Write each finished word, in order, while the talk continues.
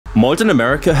Modern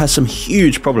America has some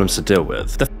huge problems to deal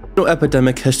with. The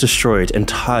epidemic has destroyed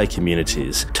entire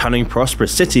communities, turning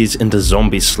prosperous cities into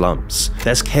zombie slums.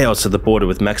 There's chaos at the border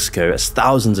with Mexico as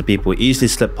thousands of people easily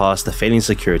slip past the failing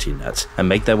security net and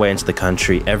make their way into the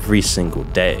country every single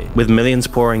day. With millions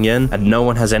pouring in and no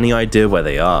one has any idea where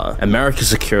they are, America's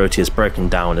security is broken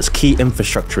down as key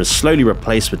infrastructure is slowly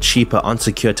replaced with cheaper,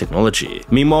 unsecure technology.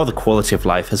 Meanwhile, the quality of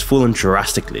life has fallen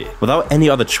drastically. Without any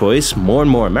other choice, more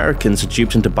and more Americans are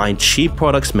duped into buying cheap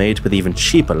products made with even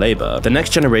cheaper labor. The next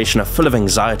generation are full of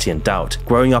anxiety and doubt,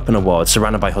 growing up in a world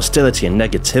surrounded by hostility and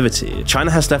negativity.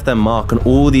 China has left their mark on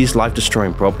all these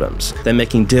life-destroying problems. They're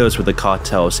making deals with the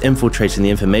cartels, infiltrating the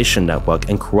information network,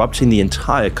 and corrupting the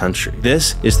entire country.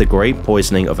 This is the great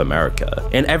poisoning of America.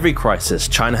 In every crisis,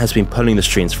 China has been pulling the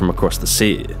strings from across the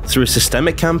sea. Through a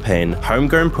systemic campaign,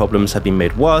 homegrown problems have been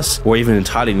made worse, or even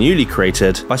entirely newly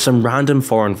created, by some random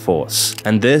foreign force.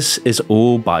 And this is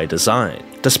all by design.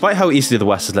 Despite how easily the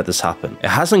West has let this happen, it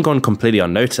hasn't gone completely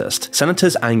unnoticed.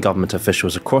 Senators and government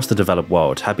officials across the developed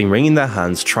world have been wringing their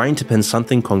hands trying to pin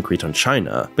something concrete on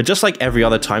China. But just like every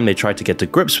other time they try to get to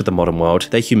grips with the modern world,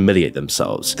 they humiliate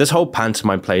themselves. This whole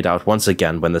pantomime played out once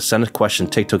again when the Senate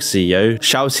questioned TikTok CEO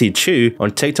Xiao Zhiqiu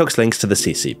on TikTok's links to the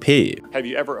CCP. Have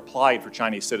you ever applied for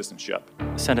Chinese citizenship?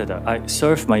 Senator, I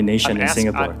served my nation in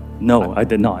Singapore. No, I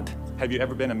did not. Have you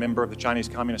ever been a member of the Chinese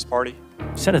Communist Party?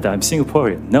 Senator, I'm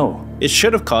Singaporean. No. It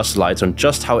should have cast light on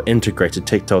just how integrated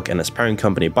TikTok and its parent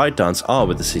company ByteDance are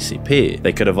with the CCP.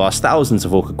 They could have asked thousands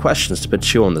of awkward questions to put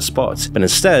Chiu on the spot, but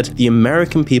instead, the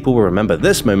American people will remember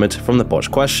this moment from the botched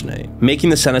questioning,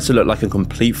 making the senator look like a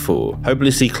complete fool,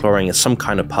 hopelessly clawing at some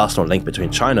kind of personal link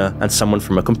between China and someone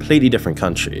from a completely different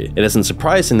country. It isn't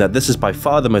surprising that this is by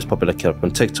far the most popular clip on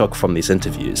TikTok from these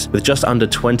interviews, with just under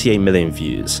 28 million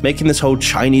views, making this whole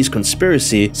Chinese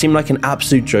conspiracy seem like an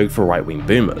absolute joke for right-wing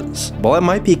boomers. While it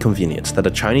might be convenient that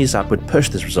a Chinese app would push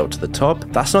this result to the top,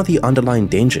 that's not the underlying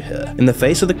danger here. In the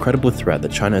face of the credible threat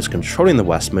that China is controlling the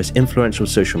West's most influential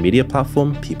social media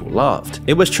platform, people laughed.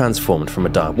 It was transformed from a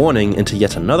dire warning into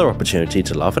yet another opportunity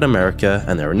to laugh at America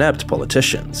and their inept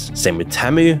politicians. Same with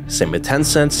Temu, same with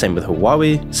Tencent, same with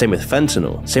Huawei, same with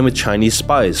fentanyl, same with Chinese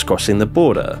spies crossing the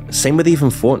border, same with even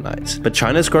Fortnite. But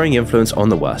China's growing influence on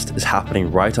the West is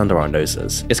happening right under our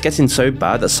noses. It's getting so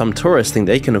bad that some tourists think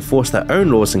they can enforce their own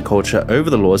laws and culture over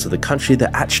the laws of the country they're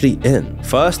actually in.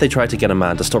 First, they try to get a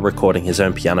man to stop recording his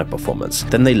own piano performance.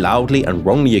 Then they loudly and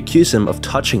wrongly accuse him of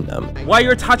touching them. Why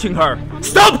you're touching her?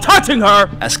 Stop touching her!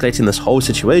 Escalating this whole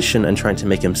situation and trying to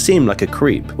make him seem like a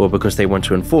creep, or because they want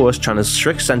to enforce China's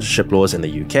strict censorship laws in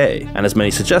the UK. And as many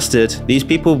suggested, these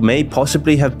people may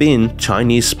possibly have been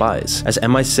Chinese spies, as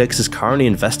MI6 is currently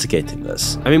investigating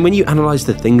this. I mean, when you analyze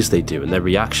the things they do and their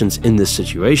reactions in this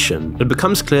situation, it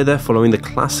becomes clear they're following the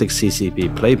classic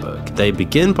CCP playbook. They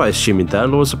begin by assuming their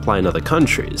laws apply in other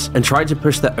countries, and try to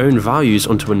push their own values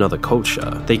onto another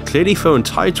culture. They clearly feel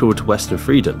entitled to Western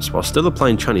freedoms while still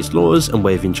applying Chinese laws and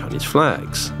waving Chinese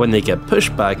flags. When they get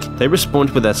pushed back, they respond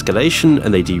with escalation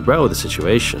and they derail the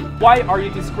situation. Why are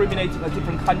you discriminating a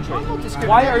different country?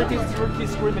 Why are you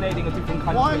discriminating a different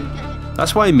country?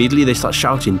 That's why immediately they start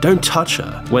shouting, "Don't touch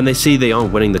her," when they see they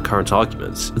aren't winning the current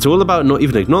arguments. It's all about not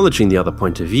even acknowledging the other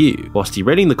point of view, whilst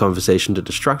derailing the conversation to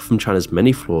distract from China's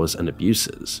many flaws and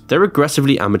abuses. Their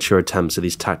aggressively amateur attempts at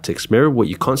these tactics mirror what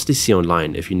you constantly see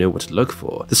online if you know what to look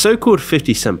for. The so-called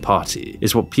 50-cent party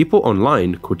is what people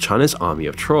online call China's army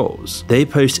of trolls. They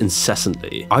post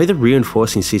incessantly, either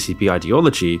reinforcing CCP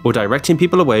ideology or directing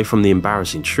people away from the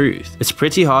embarrassing truth. It's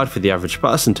pretty hard for the average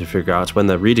person to figure out when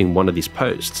they're reading one of these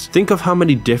posts. Think of how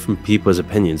many different people's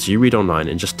opinions you read online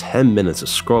in just 10 minutes of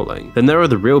scrolling. Then there are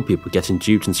the real people getting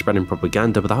duped and spreading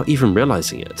propaganda without even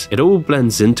realizing it. It all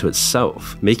blends into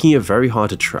itself, making it very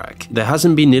hard to track. There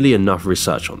hasn't been nearly enough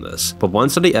research on this, but one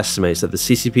study estimates that the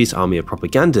CCP's army of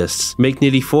propagandists make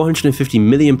nearly 450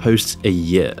 million posts a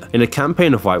year. In a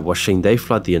campaign of whitewashing, they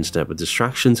flood the internet with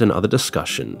distractions and other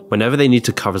discussion whenever they need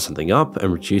to cover something up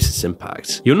and reduce its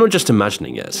impact. You're not just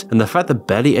imagining it, and the fact that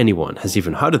barely anyone has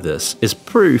even heard of this is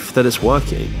proof that it's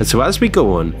working. And so as we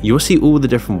go on, you'll see all the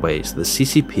different ways that the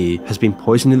CCP has been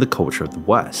poisoning the culture of the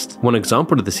West. One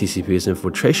example of the CCP's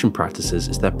infiltration practices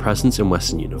is their presence in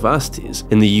Western universities.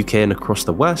 In the UK and across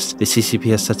the West, the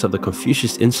CCP has set up the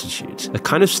Confucius Institute, a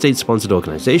kind of state-sponsored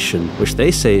organization which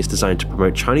they say is designed to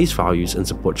promote Chinese values and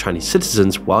support Chinese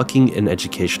citizens working in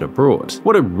education abroad.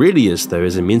 What it really is, though,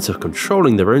 is a means of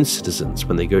controlling their own citizens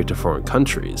when they go to foreign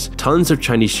countries. Tons of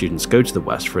Chinese students go to the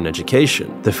West for an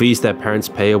education. The fees their parents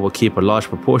pay will keep a large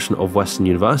proportion of Western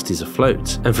universities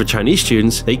afloat. And for Chinese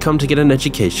students, they come to get an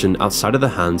education outside of the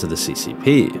hands of the CCP.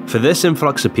 CCP. For this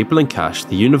influx of people and cash,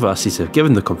 the universities have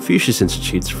given the Confucius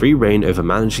Institutes free rein over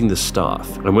managing the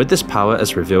staff, and with this power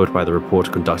as revealed by the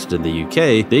report conducted in the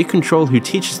UK, they control who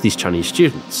teaches these Chinese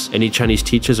students. Any Chinese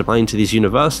teachers applying to these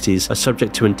universities are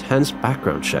subject to intense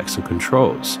background checks and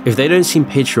controls. If they don't seem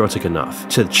patriotic enough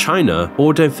to China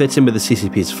or don't fit in with the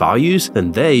CCP's values,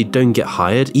 then they don't get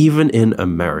hired even in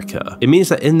America. It means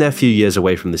that in their few years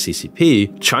away from the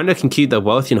CCP, China can keep their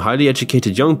wealthy and highly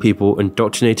educated young people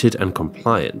indoctrinated and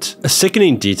compliant. A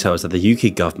sickening detail is that the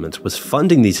UK government was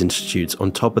funding these institutes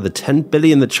on top of the $10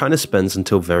 billion that China spends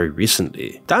until very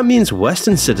recently. That means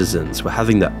Western citizens were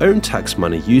having their own tax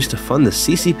money used to fund the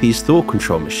CCP's thought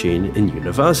control machine in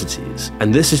universities.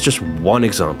 And this is just one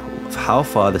example of how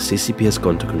far the CCP has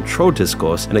gone to control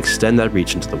discourse and extend that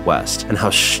reach into the West, and how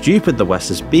stupid the West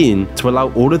has been to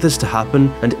allow all of this to happen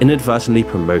and inadvertently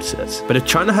promote it. But if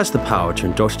China has the power to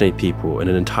indoctrinate people in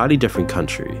an entirely different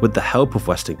country with the help of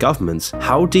Western governments,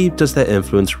 how deep does their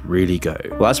influence really go?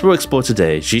 Well, as we'll explore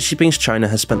today, Xi Jinping's China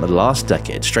has spent the last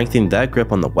decade strengthening their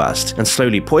grip on the West and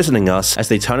slowly poisoning us as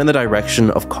they turn in the direction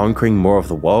of conquering more of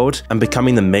the world and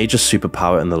becoming the major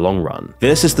superpower in the long run.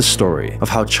 This is the story of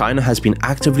how China has been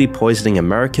actively poisoning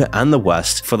America and the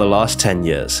West for the last 10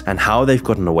 years, and how they've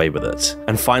gotten away with it.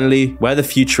 And finally, where the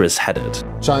future is headed.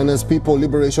 China's People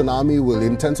Liberation Army will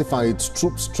intensify its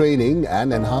troops training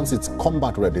and enhance its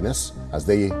combat readiness as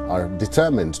they are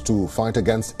determined to fight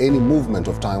against any movement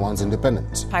of Taiwan's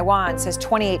independence. Taiwan says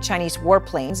 28 Chinese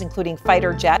warplanes, including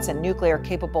fighter jets and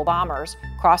nuclear-capable bombers,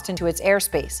 crossed into its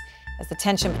airspace. As the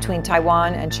tension between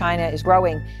Taiwan and China is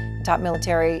growing, top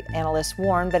military analysts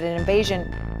warn that an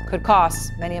invasion could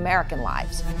cost many American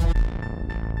lives.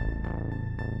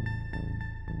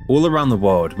 All around the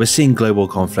world, we're seeing global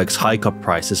conflicts hike up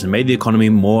prices and make the economy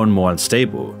more and more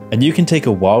unstable. And you can take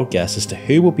a wild guess as to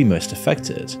who will be most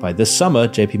affected. By this summer,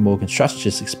 JP Morgan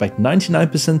strategists expect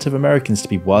 99% of Americans to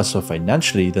be worse off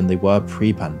financially than they were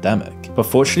pre-pandemic. But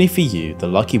fortunately for you, the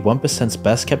lucky 1%'s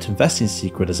best kept investing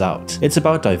secret is out. It's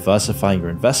about diversifying your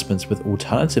investments with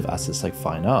alternative assets like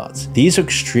fine art. These are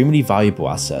extremely valuable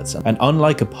assets, and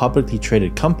unlike a publicly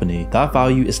traded company, that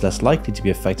value is less likely to be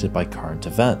affected by current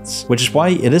events. Which is why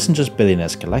it isn't just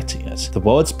billionaires collecting it. The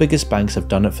world's biggest banks have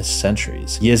done it for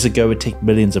centuries. Years ago, it would take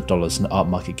millions of dollars in art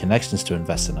market connections to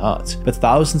invest in art, but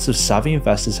thousands of savvy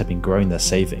investors have been growing their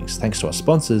savings thanks to our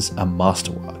sponsors and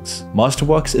Masterworks.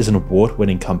 Masterworks is an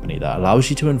award-winning company that allows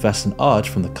you to invest in art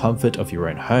from the comfort of your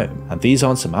own home, and these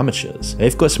aren't some amateurs.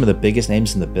 They've got some of the biggest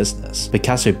names in the business: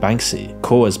 Picasso, Banksy,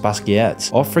 Coors,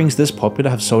 Basquiat. Offerings this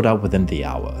popular have sold out within the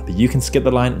hour, but you can skip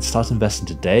the line and start investing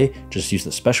today. Just use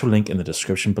the special link in the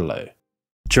description below.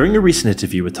 During a recent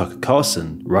interview with Tucker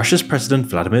Carlson, Russia's President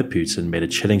Vladimir Putin made a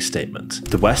chilling statement.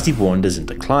 The West, he warned, is in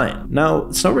decline. Now,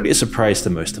 it's not really a surprise to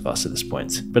most of us at this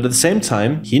point, but at the same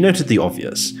time, he noted the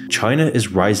obvious. China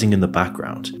is rising in the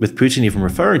background, with Putin even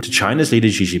referring to China's leader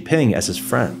Xi Jinping as his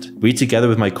friend. We, together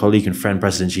with my colleague and friend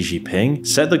President Xi Jinping,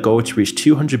 set the goal to reach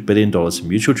 $200 billion in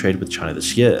mutual trade with China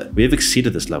this year. We have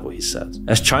exceeded this level, he said.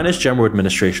 As China's General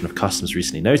Administration of Customs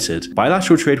recently noted,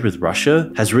 bilateral trade with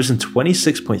Russia has risen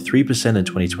 26.3% in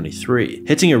 2023,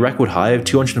 hitting a record high of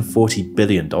 $240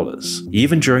 billion,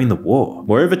 even during the war.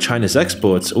 Moreover, China's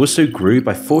exports also grew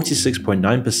by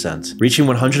 46.9%, reaching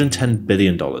 $110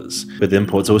 billion, with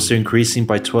imports also increasing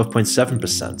by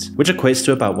 12.7%, which equates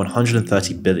to about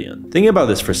 $130 billion. Thinking about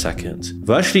this for a second,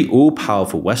 virtually all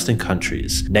powerful Western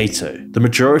countries, NATO, the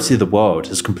majority of the world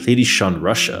has completely shunned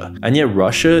Russia, and yet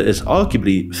Russia is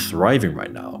arguably thriving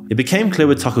right now. It became clear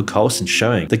with Tucker Carlson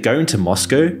showing that going to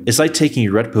Moscow is like taking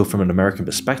a red pill from an American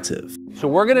perspective. So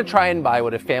we're going to try and buy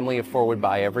what a family of four would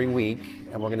buy every week,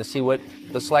 and we're going to see what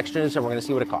the selection is, and we're going to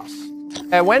see what it costs.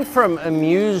 I went from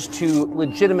amused to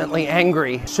legitimately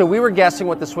angry. So we were guessing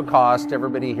what this would cost.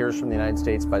 Everybody hears from the United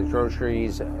States buys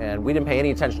groceries, and we didn't pay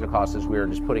any attention to costs as we were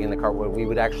just putting in the cart what we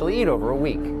would actually eat over a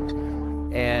week.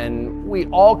 And we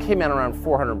all came in around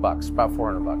 $400, about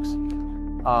 $400.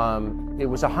 It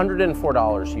was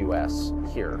 $104 US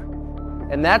here.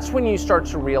 And that's when you start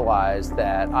to realize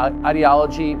that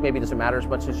ideology maybe doesn't matter as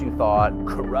much as you thought,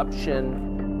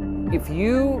 corruption. If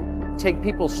you take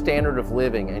people's standard of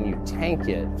living and you tank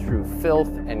it through filth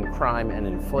and crime and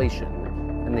inflation,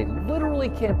 and they literally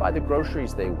can't buy the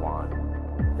groceries they want,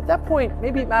 at that point,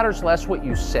 maybe it matters less what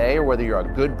you say or whether you're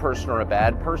a good person or a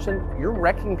bad person. You're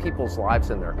wrecking people's lives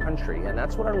in their country, and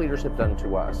that's what our leaders have done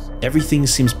to us. Everything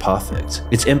seems perfect,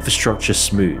 its infrastructure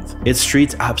smooth, its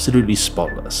streets absolutely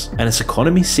spotless, and its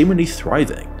economy seemingly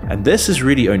thriving. And this is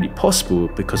really only possible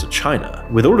because of China.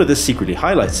 With all of this secretly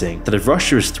highlighting that if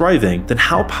Russia is thriving, then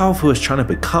how powerful is China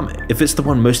becoming if it's the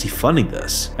one mostly funding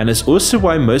this? And it's also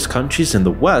why most countries in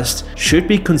the West should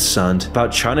be concerned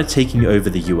about China taking over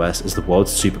the US as the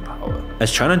world's superpower,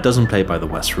 as China doesn't play by the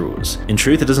West's rules. In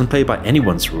truth, it doesn't play by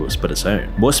anyone's rules but its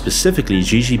own, more specifically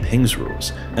Xi Jinping's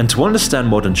rules. And to understand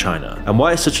modern China and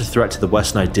why it's such a threat to the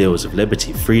Western ideals of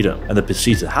liberty, freedom, and the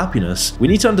pursuit of happiness, we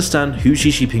need to understand who Xi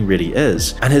Jinping really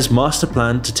is and his master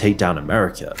plan to take down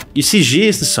America. You see, Xi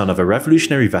is the son of a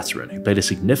revolutionary veteran who played a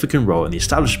significant role in the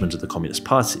establishment of the Communist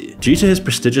Party. Due to his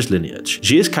prestigious lineage,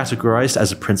 Xi is categorized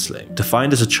as a princeling,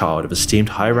 defined as a child of esteemed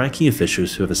high-ranking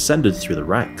officials who have ascended through the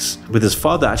ranks, with his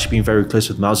father actually being very close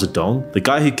with Mao Zedong, the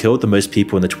guy who killed the most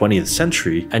people in the 20th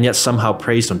century and yet somehow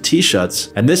praised on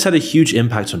t-shirts, and this had a huge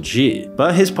impact on Xi.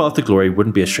 But his path to glory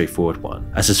wouldn't be a straightforward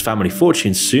one, as his family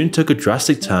fortune soon took a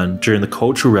drastic turn during the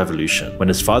Cultural Revolution, when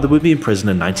his father would be imprisoned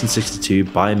in 1962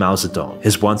 by Mao Zedong,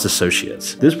 his once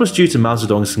associate. This was due to Mao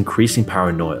Zedong's increasing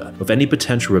paranoia of any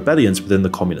potential rebellions within the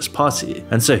Communist Party,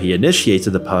 and so he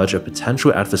initiated the purge of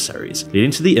potential adversaries,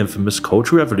 leading to the infamous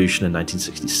Cultural Revolution in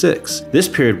 1966. This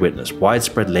period witnessed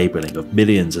widespread labeling of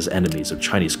millions as enemies of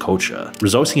Chinese culture,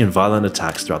 resulting in violent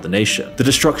attacks throughout the nation, the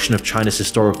destruction of China's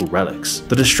historical relics,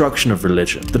 the destruction of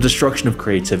religion, the destruction of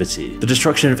creativity, the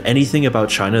destruction of anything about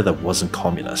China that wasn't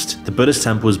communist. The Buddhist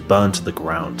temples burned to the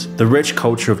ground. The rich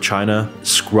culture of China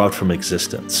scrubbed from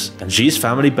existence. And Xi's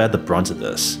family bared the brunt of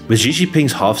this, with Xi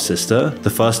Jinping's half-sister, the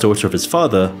first daughter of his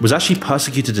father, was actually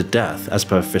persecuted to death as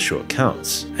per official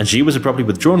accounts. And Xi was abruptly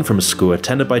withdrawn from a school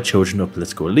attended by children of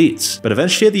political elites. But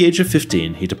eventually at the age of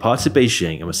 15, he departed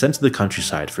Beijing and was sent to the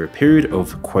countryside for a period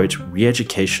of, quote,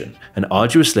 re-education and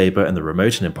arduous labor in the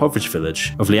remote and impoverished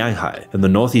village of Lianghai in the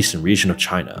northeastern region of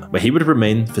China, where he would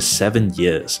remain for 7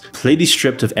 years, completely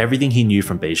stripped of everything he knew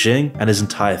from Beijing and his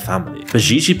entire family. But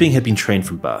Xi Jinping had been trained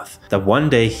from birth that one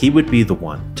day he would be the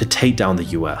one to take down the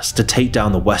US, to take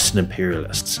down the Western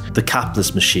imperialists, the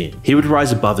capitalist machine. He would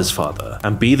rise above his father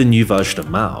and be the new version of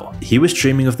Mao. He was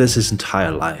dreaming of this his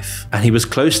entire life, and he was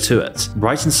close to it,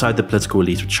 right inside the political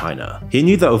elite of China. He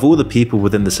knew that of all the people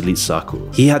within this elite circle,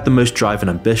 he had the most drive and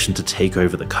ambition to take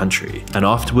over the country, and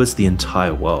afterwards the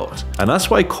entire world. And that's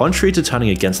why, contrary to turning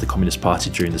against the Communist Party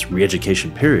during this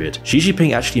re-education period, Xi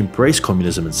Jinping actually embraced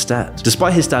communism instead.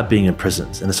 Despite his dad being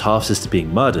imprisoned and his half-sister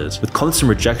being murdered, with constant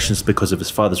rejections because of his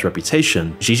father's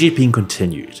reputation, Xi Jinping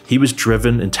continued. He was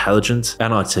driven, intelligent,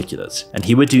 and articulate, and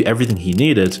he would do everything he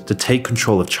needed to take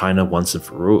control of China once and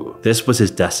for all. This was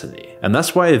his destiny. And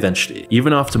that's why eventually,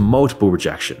 even after multiple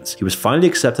rejections, he was finally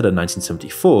accepted in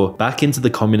 1974 back into the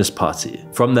Communist Party.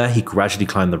 From there, he gradually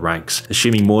climbed the ranks,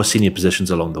 assuming more senior positions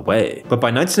along the way. But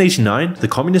by 1989, the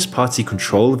Communist Party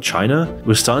control of China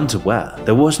was starting to wear.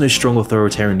 There was no strong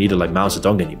authoritarian leader like Mao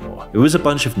Zedong anymore. It was a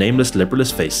bunch of nameless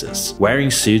liberalist faces, wearing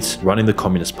suits, running the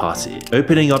Communist Party,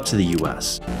 opening up to the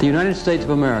US. The United States of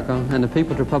America and the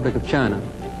People's Republic of China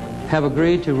have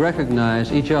agreed to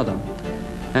recognize each other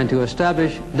and to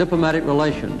establish diplomatic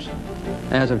relations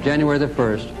as of January the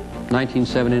 1st,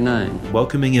 1979.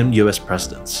 Welcoming in US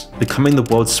presidents, becoming the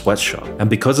world's sweatshop. And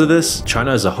because of this,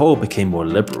 China as a whole became more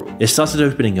liberal. It started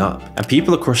opening up, and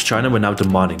people across China were now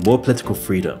demanding more political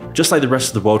freedom, just like the rest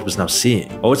of the world was now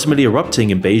seeing, ultimately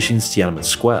erupting in Beijing's Tiananmen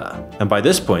Square. And by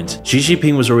this point, Xi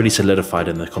Jinping was already solidified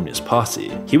in the Communist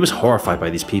Party. He was horrified by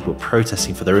these people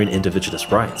protesting for their own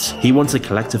individualist rights. He wanted a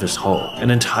collectivist whole, an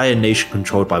entire nation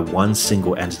controlled by one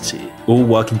single entity, all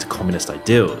working to communist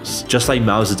ideals, just like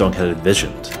Mao Zedong had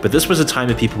envisioned. But this was a time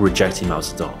of people rejecting Mao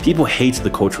Zedong. People hated the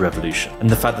Cultural Revolution and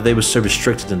the fact that they were so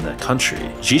restricted in their country.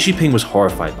 Xi Jinping was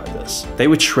horrified by this. They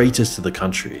were traitors to the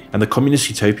country and the communist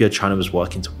utopia China was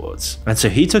working towards. And so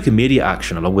he took immediate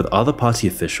action along with other party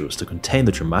officials to contain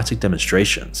the dramatic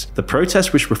demonstrations. The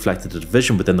protests, which reflected the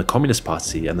division within the Communist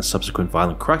Party and the subsequent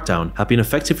violent crackdown, have been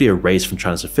effectively erased from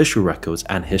China's official records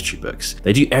and history books.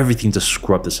 They do everything to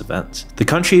scrub this event. The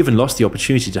country even lost the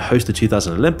opportunity to host the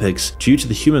 2000 Olympics due to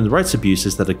the human rights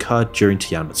abuses that occurred during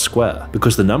Tiananmen Square,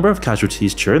 because the number of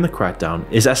casualties during the crackdown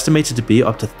is estimated to be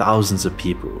up to thousands of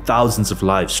people, thousands of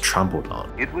lives trampled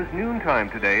on. It was noontime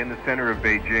today in the center of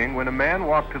Beijing when a man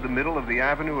walked to the middle of the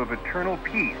Avenue of Eternal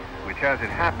Peace, which as it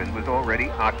happened was already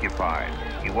occupied.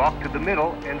 He walked to the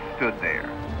middle and stood there.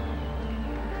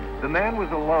 The man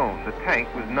was alone, the tank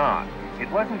was not.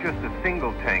 It wasn't just a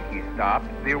single tank he stopped,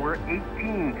 there were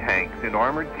 18 tanks and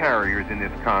armored carriers in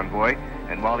this convoy,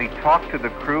 and while he talked to the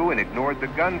crew and ignored the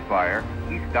gunfire,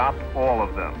 he stopped all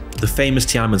of them. The famous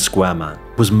Tiananmen Square man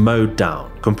was mowed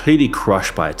down, completely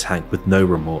crushed by a tank with no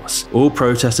remorse. All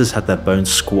protesters had their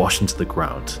bones squashed into the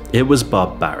ground. It was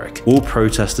barbaric. All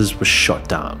protesters were shot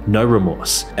down. No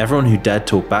remorse. Everyone who dared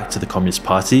talk back to the Communist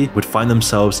Party would find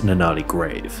themselves in an early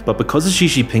grave. But because of Xi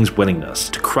Jinping's willingness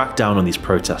to crack down on these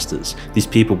protesters, these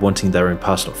people wanting their own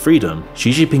personal freedom,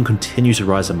 Xi Jinping continued to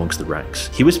rise amongst the ranks.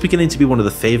 He was beginning to be one of the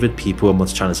favoured people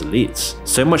amongst China's elites,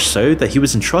 so much so that he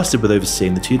was entrusted with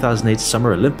overseeing the 2008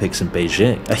 Summer Olympics in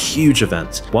Beijing, a huge event,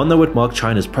 one that would mark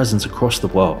China's presence across the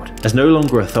world, as no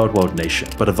longer a third world nation,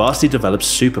 but a vastly developed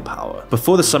superpower.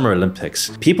 Before the Summer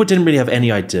Olympics, people didn't really have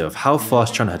any idea of how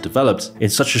fast China had developed in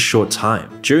such a short time.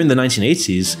 During the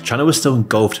 1980s, China was still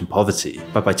engulfed in poverty,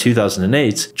 but by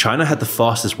 2008, China had the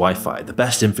fastest Wi-Fi, the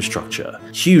best infrastructure,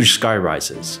 huge sky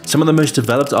rises, some of the most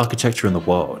developed architecture in the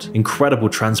world, incredible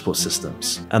transport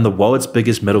systems, and the world's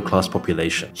biggest middle-class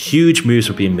population. Huge moves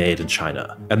were being made in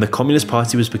China, and the Communist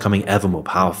Party was becoming ever more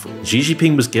powerful. Xi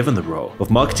Jinping was given the role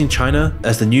of marketing China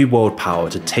as the new world power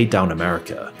to take down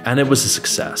America, and it was a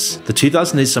success. The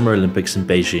 2008 Summer Olympics in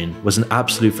Beijing was an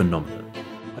absolute phenomenon.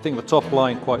 I think the top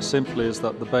line, quite simply, is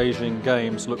that the Beijing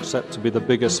Games look set to be the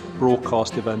biggest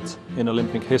broadcast event in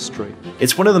Olympic history.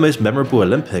 It's one of the most memorable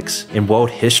Olympics in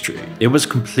world history. It was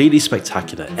completely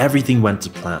spectacular. Everything went to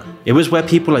plan. It was where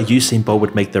people like Usain Bolt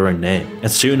would make their own name.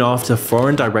 And soon after,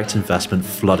 foreign direct investment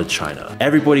flooded China.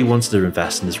 Everybody wanted to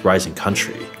invest in this rising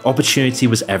country. Opportunity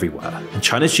was everywhere. And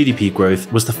China's GDP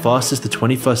growth was the fastest the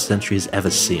 21st century has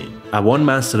ever seen. And one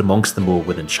man stood amongst them all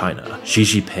within China, Xi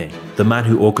Jinping, the man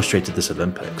who orchestrated this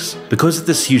Olympics. Because of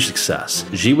this huge success,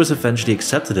 Xi was eventually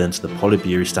accepted into the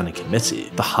Politburo Standing Committee,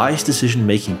 the highest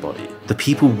decision-making body, the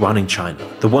people running China,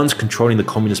 the ones controlling the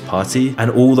Communist Party and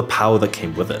all the power that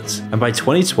came with it. And by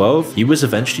 2012, he was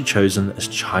eventually chosen as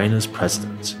China's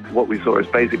president. What we saw is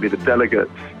basically the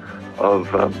delegates of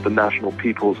the National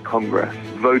People's Congress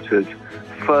voted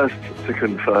first to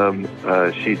confirm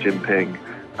Xi Jinping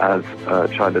as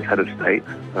China's head of state,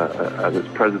 as its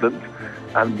president,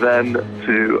 and then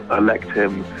to elect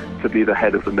him to be the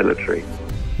head of the military.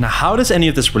 Now, how does any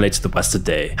of this relate to the West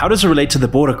today? How does it relate to the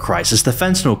border crisis, the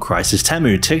fentanyl crisis,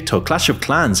 Temu, TikTok, Clash of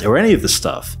Clans, or any of this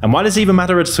stuff? And why does it even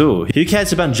matter at all? Who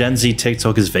cares about Gen Z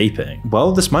TikTokers vaping?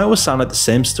 Well, this might all sound like the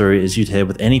same story as you'd hear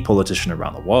with any politician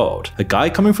around the world. A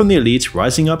guy coming from the elite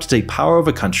rising up to take power of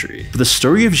a country. But the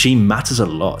story of Xi matters a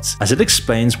lot, as it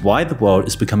explains why the world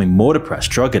is becoming more depressed,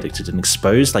 drug addicted, and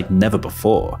exposed like never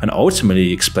before, and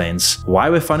ultimately explains why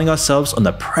we're finding ourselves on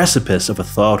the precipice of a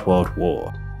third world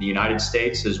war. The United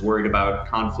States is worried about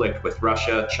conflict with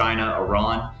Russia, China,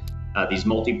 Iran. These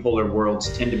multipolar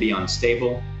worlds tend to be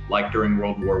unstable, like during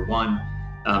World War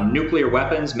I. Nuclear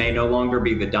weapons may no longer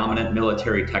be the dominant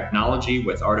military technology,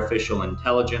 with artificial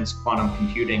intelligence, quantum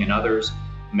computing, and others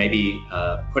maybe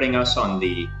putting us on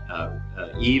the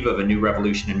eve of a new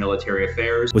revolution in military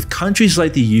affairs. With countries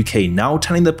like the UK now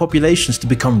telling their populations to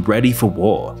become ready for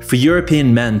war, for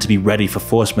European men to be ready for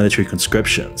forced military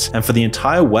conscriptions, and for the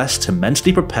entire West to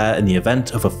mentally prepare in the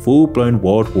event of a full-blown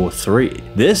World War III.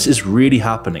 This is really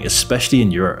happening, especially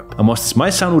in Europe. And whilst this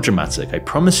might sound all dramatic, I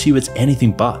promise you it's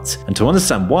anything but. And to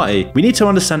understand why, we need to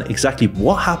understand exactly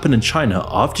what happened in China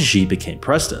after Xi became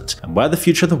president, and where the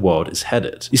future of the world is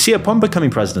headed. You see, upon becoming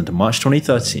president in March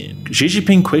 2013, Xi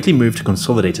Jinping quickly moved to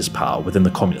consolidate his power within the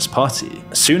Communist Party.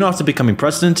 Soon after becoming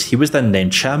president, he was then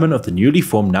named chairman of the newly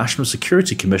formed National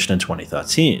Security Commission in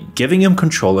 2013, giving him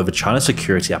control over China's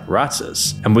security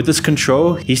apparatus. And with this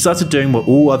control, he started doing what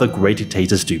all other great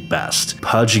dictators do best,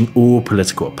 purging all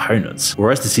political opponents,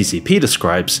 or as the CCP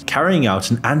describes, carrying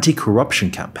out an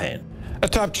anti-corruption campaign. A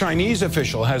top Chinese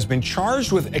official has been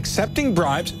charged with accepting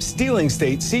bribes, stealing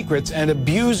state secrets, and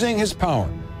abusing his power.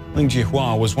 Ling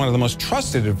Jihua was one of the most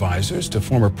trusted advisors to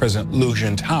former President Liu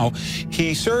Jintao.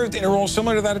 He served in a role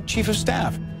similar to that of chief of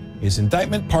staff. His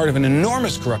indictment part of an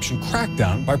enormous corruption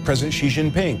crackdown by President Xi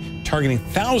Jinping, targeting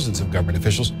thousands of government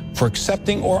officials for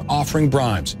accepting or offering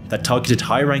bribes. That targeted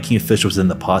high-ranking officials in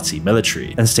the party,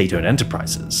 military, and state-owned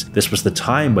enterprises. This was the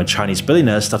time when Chinese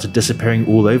billionaires started disappearing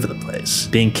all over the place,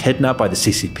 being kidnapped by the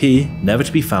CCP, never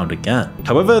to be found again.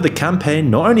 However, the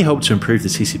campaign not only helped to improve the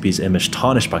CCP's image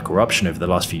tarnished by corruption over the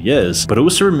last few years, but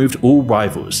also removed all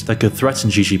rivals that could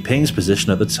threaten Xi Jinping's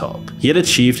position at the top. He had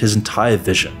achieved his entire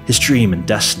vision, his dream and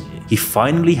destiny. he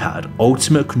finally had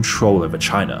ultimate control over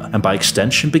China, and by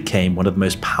extension became one of the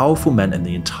most powerful men in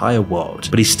the entire world.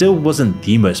 But he still wasn't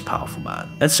the most powerful man,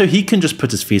 and so he can just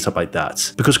put his feet up like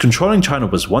that, because controlling China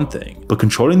was one thing, but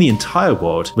controlling the entire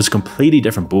world was a completely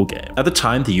different ballgame. At the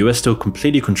time, the US still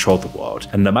completely controlled the world,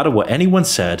 and no matter what anyone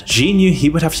said, Xi knew he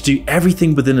would have to do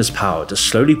everything within his power to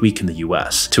slowly weaken the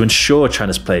US to ensure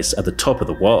China's place at the top of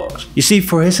the world. You see,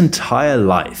 for his entire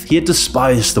life, he had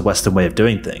despised the Western way of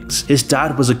doing things. His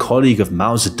dad was a colleague of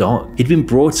Mao Zedong. He'd been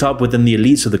brought up within the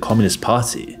elites of the Communist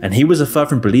Party, and he was a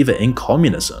fervent believer in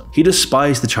communism. He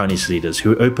despised the Chinese leaders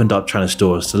who opened up China's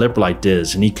doors to liberal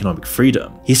ideas and economic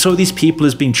freedom. He saw these people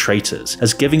as being traitors,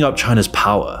 as giving up China's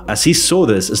power, as he saw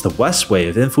this as the West's way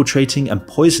of infiltrating and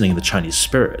poisoning the Chinese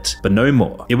spirit. But no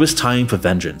more. It was time for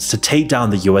vengeance, to take down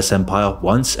the US empire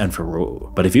once and for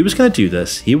all. But if he was going to do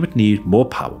this, he would need more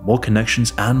power, more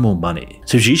connections, and more money.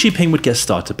 So Xi Jinping would get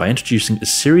started by introducing a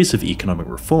series of economic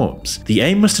reforms. The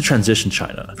aim was to transition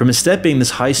China from instead being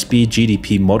this high-speed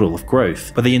GDP model of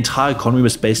growth, where the entire economy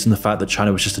was based on the fact that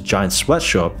China was just a giant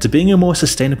sweatshop, to being a more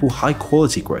sustainable,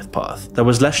 high-quality growth path that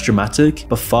was less dramatic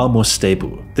but far more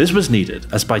stable. This was needed,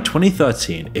 as by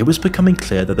 2013 it was becoming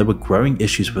clear that there were growing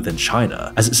issues within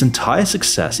China, as its entire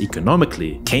success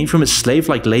economically came from its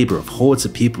slave-like labor of hordes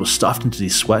of people stuffed into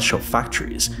these sweatshop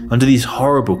factories under these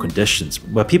horrible conditions,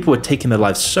 where people were taking their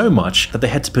lives so much that they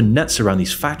had to put nets around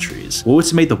these factories or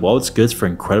to make the world's goods for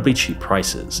incredibly cheap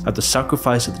prices at the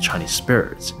sacrifice of the Chinese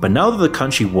spirit. But now that the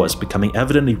country was becoming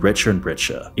evidently richer and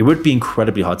richer, it would be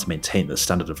incredibly hard to maintain this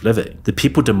standard of living. The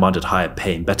people demanded higher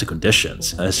pay and better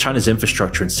conditions, and as China's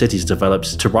infrastructure and cities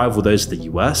developed to rival those of the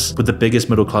US, with the biggest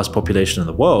middle-class population in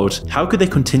the world, how could they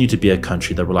continue to be a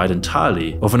country that relied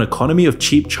entirely on an economy of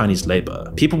cheap Chinese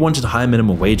labor? People wanted higher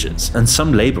minimum wages and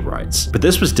some labor rights, but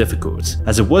this was difficult,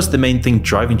 as it was the main thing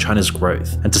driving China's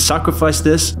growth, and to sacrifice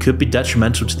this could be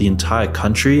detrimental to the entire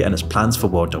country and its plans for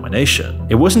world domination.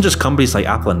 It wasn't just companies like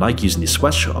Apple and Nike using these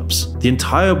sweatshops. The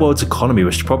entire world's economy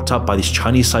was propped up by these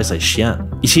Chinese sites like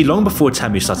Xi'an. You see, long before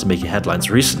Temu started making headlines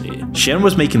recently, Xi'an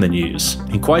was making the news,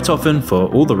 and quite often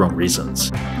for all the wrong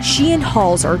reasons. Xi'an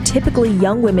hauls are typically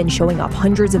young women showing off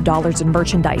hundreds of dollars in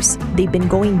merchandise. They've been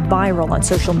going viral on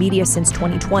social media since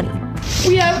 2020.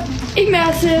 We have a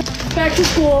massive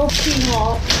back-to-school Xi'an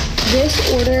haul.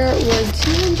 This order was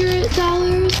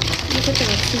 $200.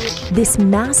 This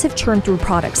massive churn through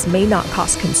products may not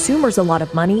cost consumers a lot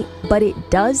of money, but it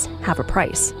does have a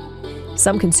price.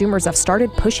 Some consumers have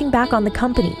started pushing back on the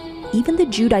company. Even the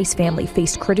Giudice family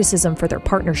faced criticism for their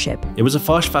partnership. It was a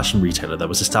fast fashion retailer that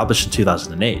was established in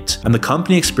 2008, and the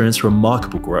company experienced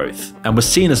remarkable growth, and was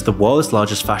seen as the world's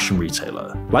largest fashion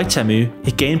retailer. Like Temu,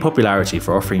 it gained popularity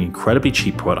for offering incredibly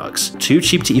cheap products, too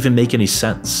cheap to even make any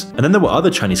sense. And then there were other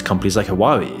Chinese companies like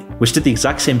Huawei, which did the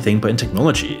exact same thing but in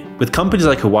technology, with companies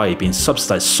like Huawei being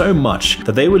subsidized so much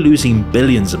that they were losing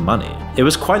billions in money. It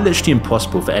was quite literally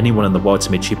impossible for anyone in the world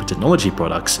to make cheaper technology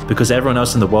products, because everyone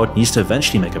else in the world needs to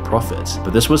eventually make a profit.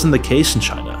 But this wasn't the case in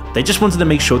China. They just wanted to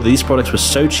make sure that these products were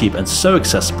so cheap and so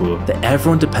accessible that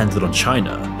everyone depended on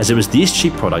China, as it was these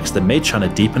cheap products that made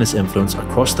China deepen its influence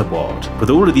across the world, with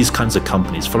all of these kinds of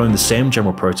companies following the same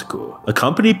general protocol. A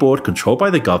company board controlled by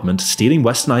the government stealing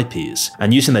Western IPs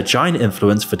and using their giant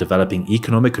influence for developing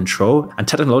economic control and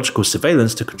technological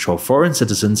surveillance to control foreign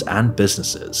citizens and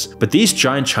businesses. But these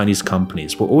giant Chinese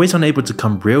companies were always unable to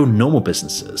become real normal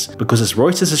businesses, because as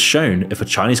Reuters has shown, if a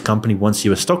Chinese company wants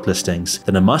US stock listings,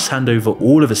 then it must hand over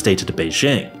all of its data to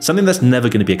Beijing, something that's never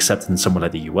going to be accepted in somewhere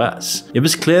like the US. It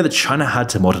was clear that China had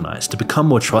to modernize to become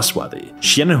more trustworthy.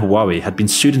 Xi'an and Huawei had been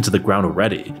sued into the ground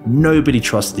already. Nobody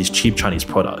trusted these cheap Chinese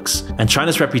products, and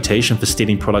China's reputation for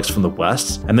stealing products from the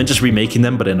West and then just remaking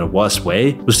them but in a worse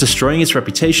way was destroying its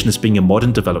reputation as being a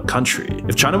modern developed country.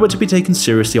 If China were to be taken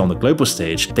seriously on the global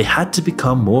stage, they had to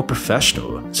become more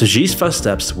professional. So Xi's first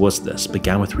steps towards this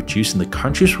began with reducing the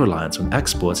country's reliance on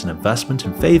exports and investment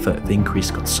in favor of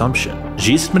increased consumption.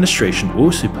 Xi's administration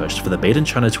also pushed for the Made in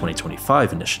China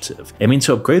 2025 initiative, aiming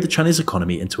to upgrade the Chinese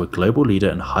economy into a global leader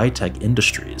in high-tech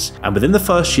industries. And within the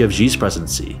first year of Xi's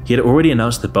presidency, he had already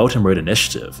announced the Belt and Road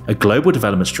Initiative, a global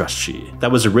development strategy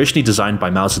that was originally designed by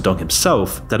Mao Zedong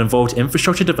himself that involved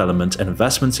infrastructure development and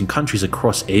investments in countries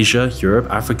across Asia, Europe,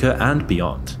 Africa, and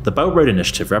beyond. The Belt and Road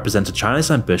Initiative represented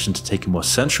China's ambition to take a more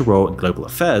central role in global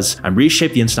affairs and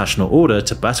reshape the international order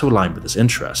to better align with its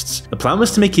interests. The plan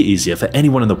was to make it easier for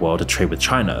anyone in the world to trade with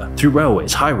China through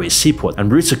railways, highways, seaports,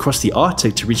 and routes across the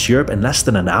Arctic to reach Europe in less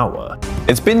than an hour.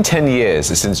 It's been 10 years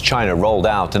since China rolled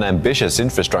out an ambitious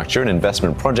infrastructure and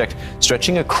investment project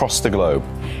stretching across the globe.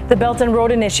 The Belt and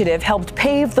Road Initiative helped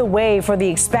pave the way for the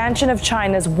expansion of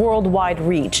China's worldwide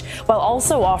reach, while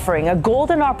also offering a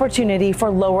golden opportunity for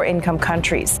lower-income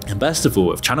countries. And best of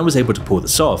all, if China was able to pull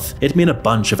this off, it'd mean a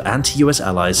bunch of anti-US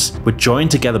allies would join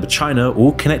together with China,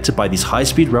 all connected by these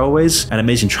high-speed railways and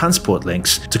amazing transport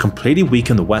links to completely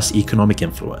weaken the West's economic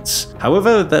influence.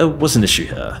 However, there was an issue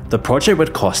here. The project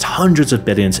would cost hundreds of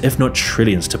billions, if not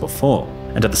trillions, to perform.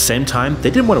 And at the same time, they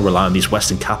didn't want to rely on these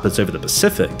Western capitals over the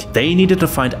Pacific. They needed to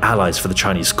find allies for the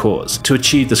Chinese cause to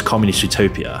achieve this communist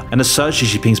utopia and assert Xi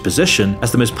Jinping's position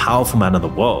as the most powerful man in the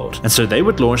world. And so they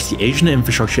would launch the Asian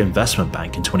Infrastructure Investment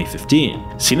Bank in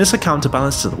 2015, seen as a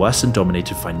counterbalance to the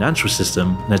Western-dominated financial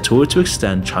system and a tool to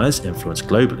extend China's influence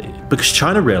globally. Because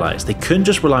China realized they couldn't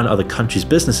just rely on other countries'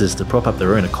 businesses to prop up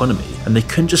their own economy, and they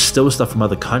couldn't just steal stuff from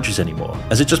other countries anymore,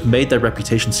 as it just made their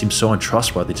reputation seem so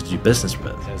untrustworthy to do business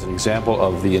with. As an example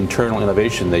of the internal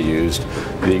innovation they used,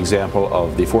 the example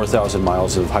of the 4,000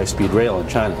 miles of high-speed rail in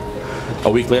China. A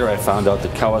week later, I found out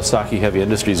that Kawasaki Heavy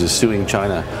Industries is suing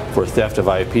China for theft of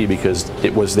IP because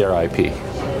it was their IP.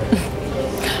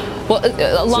 Well,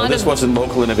 a lot so this wasn't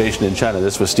local innovation in China,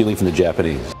 this was stealing from the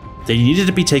Japanese. They needed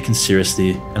to be taken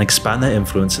seriously and expand their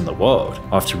influence in the world.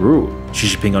 After all, Xi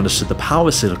Jinping understood the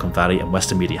power Silicon Valley and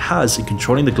Western media has in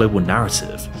controlling the global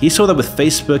narrative. He saw that with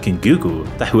Facebook and Google,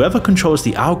 that whoever controls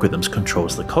the algorithms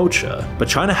controls the culture. But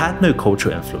China had no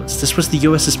cultural influence. This was the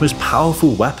US's most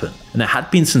powerful weapon, and it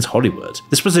had been since Hollywood.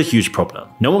 This was a huge problem.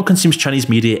 No one consumes Chinese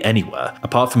media anywhere,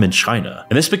 apart from in China.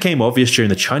 And this became obvious during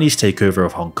the Chinese takeover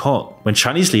of Hong Kong, when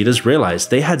Chinese leaders realized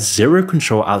they had zero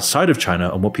control outside of China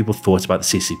on what people thought about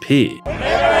the CCP.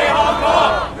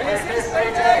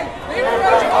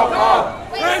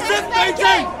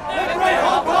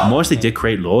 More as they did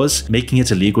create laws, making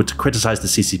it illegal to criticize the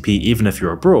CCP even if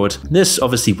you're abroad, this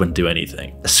obviously wouldn't do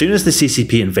anything. As soon as the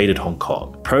CCP invaded Hong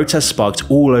Kong, protests sparked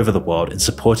all over the world in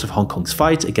support of Hong Kong's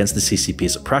fight against the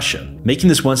CCP's oppression, making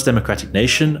this once democratic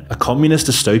nation a communist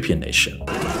dystopian nation.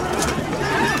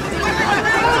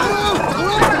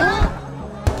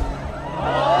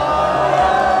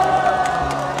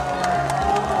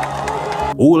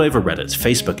 All over Reddit,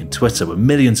 Facebook and Twitter were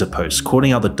millions of posts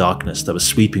calling out the darkness that was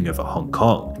sweeping over Hong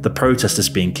Kong, the protesters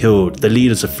being killed, the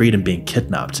leaders of freedom being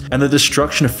kidnapped, and the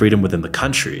destruction of freedom within the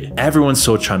country. Everyone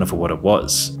saw China for what it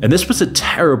was. And this was a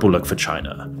terrible look for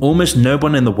China. Almost no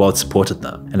one in the world supported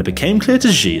them, and it became clear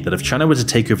to Xi that if China were to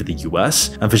take over the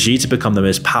US, and for Xi to become the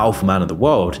most powerful man in the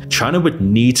world, China would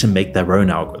need to make their own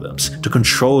algorithms, to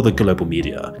control the global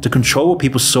media, to control what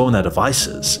people saw on their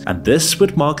devices, and this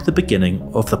would mark the beginning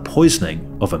of the poisoning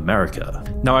of America.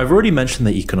 Now, I've already mentioned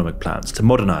the economic plans to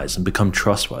modernize and become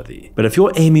trustworthy, but if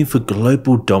you're aiming for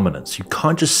global dominance, you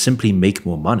can't just simply make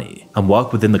more money and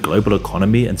work within the global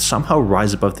economy and somehow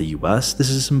rise above the US.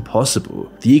 This is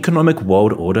impossible. The economic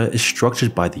world order is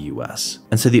structured by the US,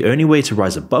 and so the only way to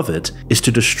rise above it is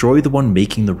to destroy the one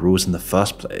making the rules in the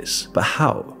first place. But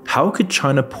how? How could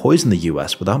China poison the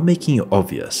US without making it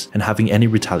obvious and having any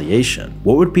retaliation?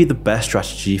 What would be the best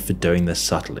strategy for doing this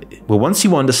subtly? Well, once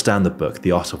you understand the book,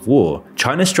 The Art of War,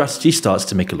 China's strategy starts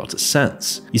to make a lot of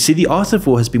sense. You see, The Art of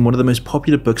War has been one of the most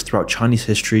popular books throughout Chinese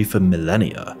history for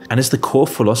millennia, and is the core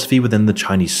philosophy within the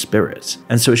Chinese spirit.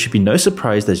 And so it should be no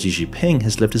surprise that Xi Jinping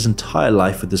has lived his entire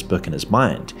life with this book in his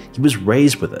mind. He was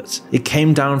raised with it. It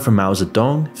came down from Mao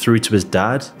Zedong through to his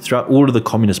dad, throughout all of the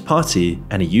Communist Party,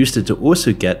 and he used it to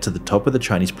also get to the top of the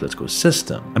Chinese political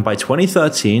system. And by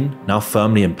 2013, now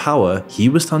firmly in power, he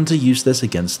was starting to use this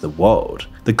against the world.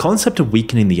 The concept of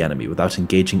weakening the enemy without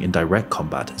engaging in direct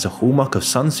combat is a hallmark of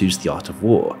Sun Tzu's The Art of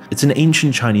War. It's an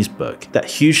ancient Chinese book that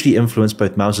hugely influenced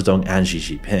both Mao Zedong and Xi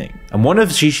Jinping. And one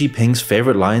of Xi Jinping's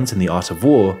favorite lines in The Art of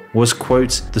War was,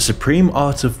 quote, "The supreme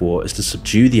art of war is to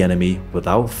subdue the enemy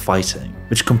without fighting,"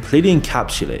 which completely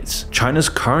encapsulates China's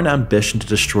current ambition to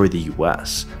destroy the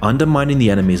US, undermining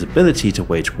the enemy's ability to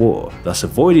wage war, thus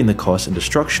avoiding the cost and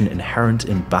destruction inherent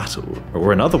in battle.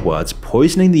 Or in other words,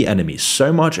 poisoning the enemy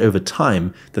so much over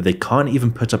time that they can't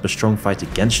even put up a strong fight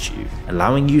against you,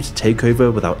 allowing you to take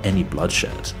over without any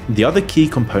bloodshed. The other key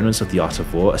components of The Art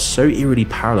of War are so eerily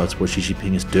parallel to what Xi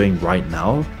Jinping is doing right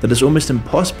now that it's almost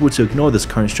impossible to ignore this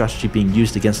current strategy being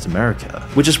used against America.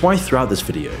 Which is why throughout this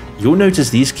video, you'll notice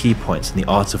these key points in The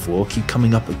Art of War keep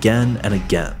coming up again and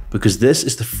again. because this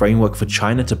is the framework for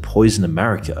China to poison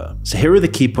America. So here are the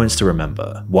key points to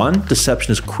remember. 1.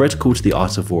 Deception is critical to the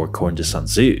art of war according to Sun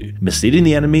Tzu. Misleading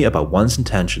the enemy about one's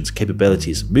intentions,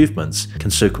 capabilities, and movements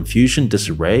can sow confusion,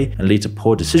 disarray, and lead to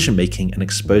poor decision making and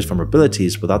expose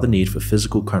vulnerabilities without the need for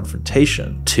physical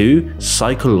confrontation. 2.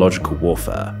 Psychological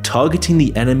warfare. Targeting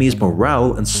the enemy's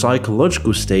morale and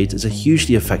psychological state is a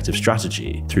hugely effective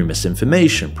strategy through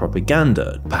misinformation,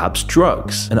 propaganda, perhaps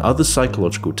drugs, and other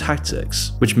psychological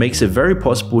tactics, which makes it very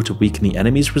possible to weaken the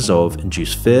enemy's resolve,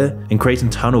 induce fear, and create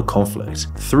internal conflict.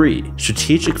 3.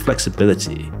 Strategic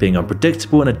flexibility. Being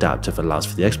unpredictable and adaptive allows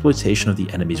for the exploitation of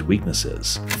the enemy's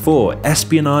weaknesses. 4.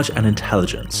 Espionage and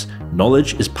intelligence.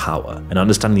 Knowledge is power, and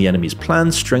understanding the enemy's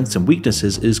plans, strengths, and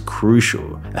weaknesses is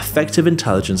crucial. Effective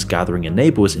intelligence gathering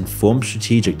enables informed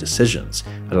strategic decisions,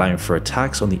 allowing for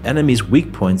attacks on the enemy's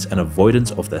weak points and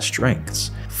avoidance of their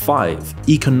strengths. 5.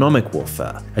 Economic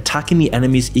warfare. Attacking the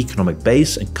enemy's economic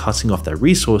base and cutting off their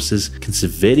resources can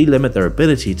severely limit their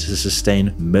ability to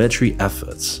sustain military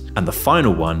efforts. And the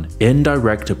final one,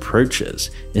 indirect approaches.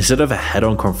 Instead of a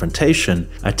head-on confrontation,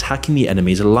 attacking the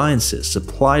enemy's alliances,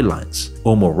 supply lines,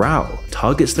 or morale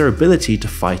targets their ability to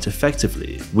fight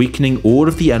effectively, weakening all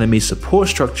of the enemy's support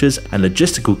structures and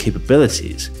logistical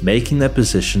capabilities, making their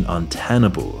position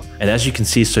untenable. And as you can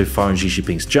see so far in Xi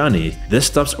Jinping's journey, this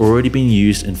stuff's already been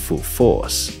used in full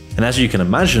force. And as you can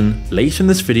imagine, later in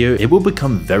this video it will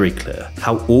become very clear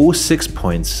how all 6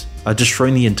 points are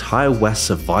destroying the entire West's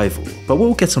survival, but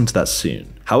we'll get onto that soon.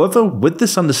 However, with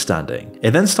this understanding,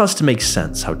 it then starts to make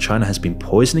sense how China has been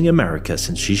poisoning America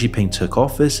since Xi Jinping took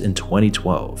office in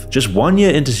 2012, just 1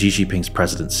 year into Xi Jinping's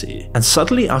presidency. And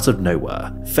suddenly out of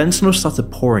nowhere, fentanyl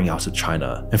started pouring out of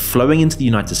China and flowing into the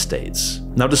United States.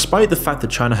 Now, despite the fact that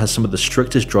China has some of the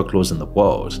strictest drug laws in the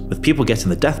world, with people getting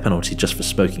the death penalty just for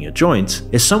smoking a joint,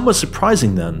 it's somewhat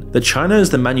surprising then that China is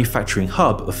the manufacturing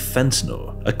hub of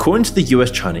fentanyl. According to the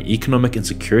US-China Economic and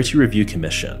Security Review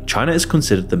Commission, China is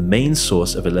considered the main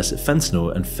source of illicit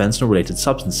fentanyl and fentanyl-related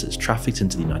substances trafficked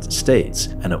into the United States,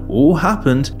 and it all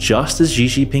happened just as Xi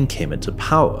Jinping came into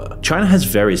power. China has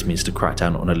various means to crack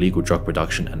down on illegal drug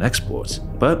production and export,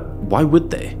 but why would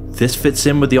they? This fits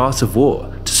in with the art of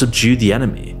war, to subdue the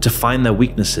enemy, to find their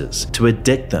weaknesses, to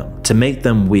addict them, to make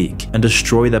them weak, and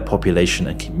destroy their population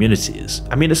and communities.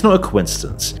 I mean, it's not a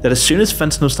coincidence that as soon as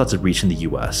fentanyl started reaching the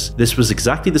US, this was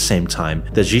exactly the same time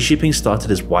that Xi Jinping started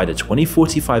his wider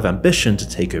 2045 ambition to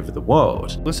take over the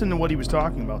world. Listen to what he was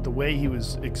talking about, the way he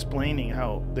was explaining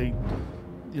how they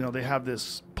have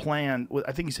this plan.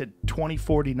 I think he said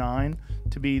 2049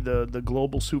 to be the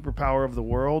global superpower of the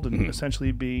world and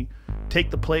essentially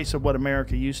take the place of what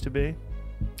America used to be.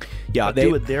 Yeah, they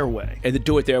do it their way. And they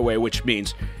do it their way, which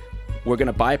means we're going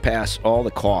to bypass all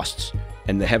the costs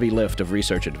and the heavy lift of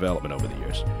research and development over the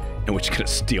years, and we're just going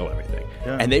to steal everything.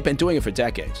 Yeah. And they've been doing it for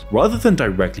decades. Rather than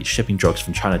directly shipping drugs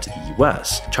from China to the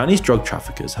US, Chinese drug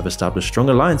traffickers have established strong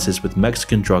alliances with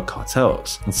Mexican drug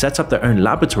cartels and set up their own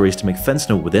laboratories to make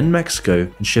fentanyl within Mexico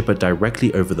and ship it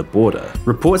directly over the border.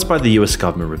 Reports by the US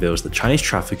government reveals that Chinese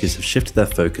traffickers have shifted their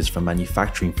focus from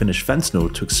manufacturing finished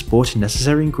fentanyl to exporting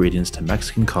necessary ingredients to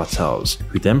Mexican cartels,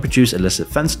 who then produce illicit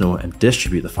fentanyl and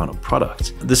distribute the final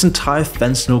product. This entire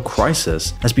fentanyl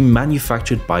crisis has been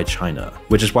manufactured by China,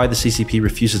 which is why the CCP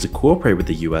refuses to cooperate with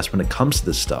the US when it comes to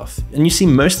this stuff. And you see,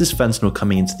 most of this fentanyl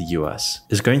coming into the US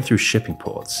is going through shipping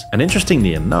ports. And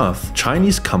interestingly enough,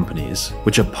 Chinese companies,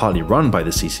 which are partly run by the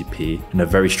CCP and have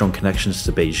very strong connections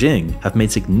to Beijing, have made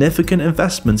significant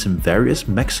investments in various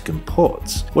Mexican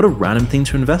ports. What a random thing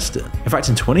to invest in. In fact,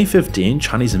 in 2015,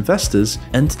 Chinese investors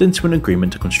entered into an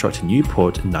agreement to construct a new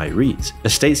port in Nayarit, a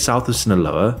state south of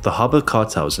Sinaloa, the hub of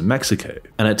cartels in Mexico.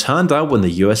 And it turned out when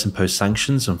the US imposed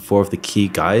sanctions on 4 of the key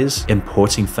guys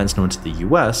importing fentanyl into the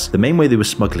US, the main way they were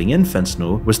smuggling in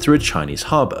fentanyl was through a Chinese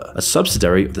harbor, a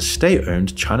subsidiary of the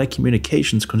state-owned China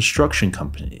Communications Construction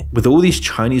Company, with all these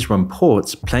Chinese-run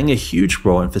ports playing a huge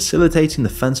role in facilitating the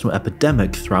fentanyl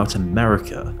epidemic throughout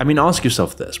America. I mean, ask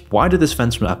yourself this, why did this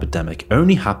fentanyl epidemic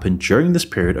only happen during this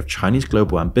period of Chinese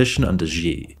global ambition under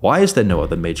Xi? Why is there no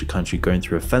other major country going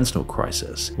through a fentanyl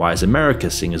crisis? Why is America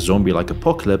seeing a zombie-like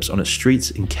apocalypse on its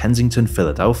streets in Kensington,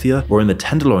 Philadelphia, or in the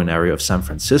Tenderloin area of San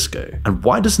Francisco? And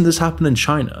why doesn't this happen in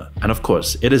China? And of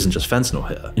course, it isn't just fentanyl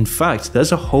here. In fact,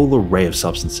 there's a whole array of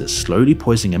substances slowly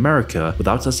poisoning America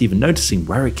without us even noticing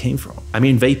where it came from. I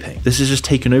mean vaping. This has just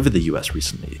taken over the US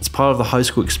recently. It's part of the high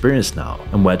school experience now.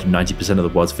 And where do 90% of the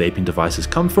world's vaping devices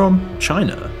come from?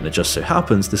 China. And it just so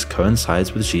happens this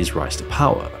coincides with Xi's rise to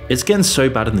power. It's getting so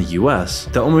bad in the US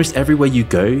that almost everywhere you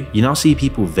go, you now see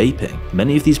people vaping.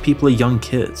 Many of these people are young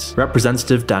kids.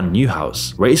 Representative Dan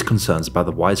Newhouse raised concerns about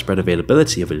the widespread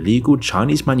availability of illegal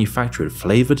Chinese manufactured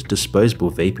flavored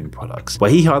disposable vaping products,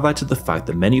 where he highlighted the fact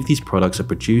that many of these products are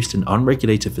produced in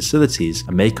unregulated facilities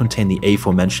and may contain the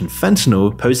aforementioned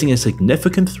fentanyl, posing a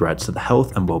significant threat to the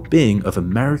health and well-being of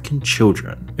American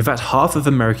children. In fact, half of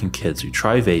American kids who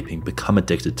try vaping become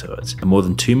addicted to it, and more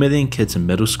than 2 million kids in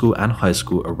middle school and high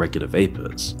school are regular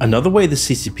vapors. Another way the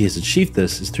CCP has achieved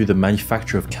this is through the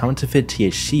manufacture of counterfeit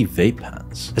THC vape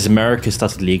pens. As America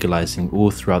started legalizing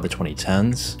all throughout the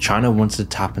 2010s, China wanted to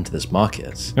tap into this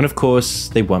market. And of course,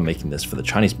 they weren't making this for the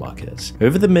Chinese market.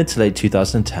 Over the mid to late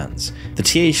 2010s, the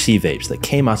THC vapes that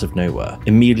came out of nowhere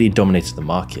immediately dominated the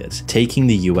market, taking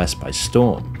the US by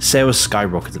storm. Sales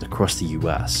skyrocketed across the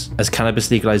US as cannabis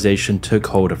legalization took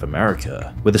hold of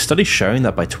America, with a study showing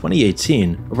that by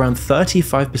 2018, around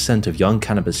 35% of young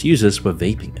cannabis users were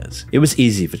vaping it. It was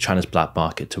easy for China's black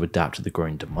market to adapt to the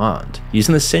growing demand.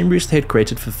 Using the same routes they had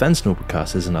created for fentanyl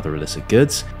precursors and other illicit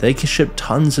goods, they could ship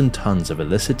tons and tons of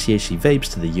illicit THC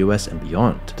vapes to the US and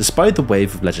beyond. Despite the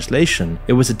wave of legislation,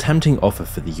 it was a tempting offer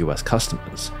for the US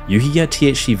customers. You could get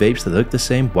THC vapes that look the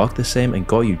same, work the same, and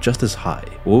got you just as high,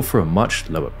 all for a much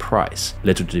lower price.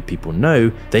 Little did people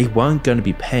know, they weren't going to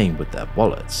be paying with their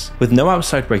wallets. With no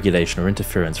outside regulation or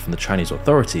interference from the Chinese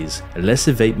authorities,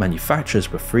 illicit vape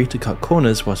manufacturers were free to cut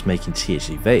corners whilst making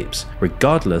THC vapes,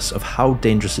 regardless of how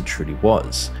dangerous it truly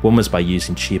was. One was by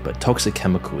using cheap but toxic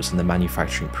chemicals in the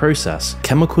manufacturing process,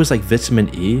 chemicals like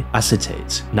vitamin E,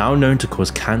 acetate, now known to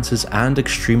cause cancers and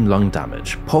extreme lung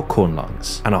damage, popcorn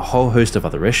lungs, and a whole host of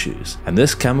other issues, and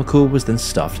this chemical was then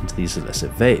stuffed into these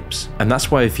illicit vapes. And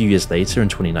that's why a few years later in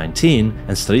 2019,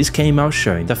 and studies came out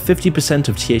showing that 50%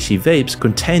 of THC vapes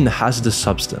contain the hazardous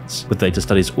substance, with later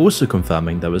studies also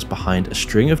confirming that was behind a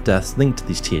string of deaths linked to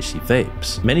these THC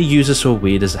vapes. Many users saw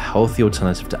weed as a healthy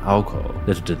alternative to alcohol.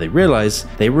 Little did they realize,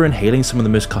 they were inhaling some of the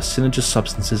most carcinogenous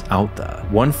substances out there.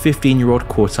 One 15-year-old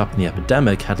caught up in the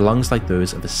epidemic had lungs like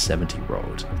those of a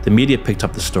 70-year-old. The media picked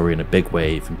up the story in a big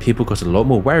wave, and people got a lot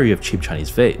more wary of cheap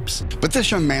Chinese vapes. But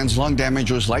this young man's lung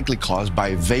damage was likely caused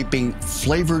by vaping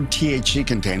flavored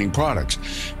THC-containing products.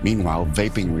 Meanwhile,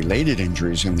 vaping-related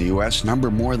injuries in the US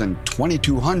number more than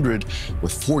 2,200,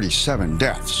 with 47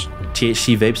 deaths.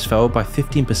 THC vapes fell by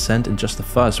 15% in just the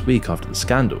first week after the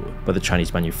scandal, but the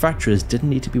Chinese manufacturers didn't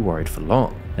need to be worried for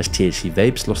long. As THC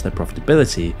vapes lost their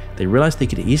profitability, they realized they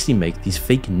could easily make these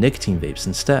fake nicotine vapes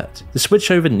instead. The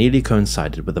switchover nearly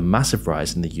coincided with a massive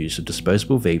rise in the use of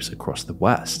disposable vapes across the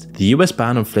West. The US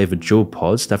ban on flavored jewel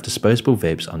pods left disposable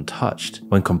vapes untouched,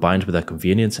 when combined with their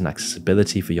convenience and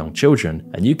accessibility for young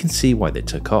children, and you can see why they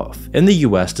took off. In the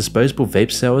US, disposable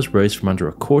vape sales rose from under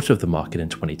a quarter of the market in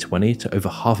 2020 to over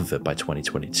half of it by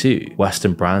 2022.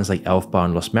 Western brands like Elf Bar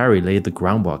and Lost Mary laid the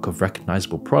groundwork of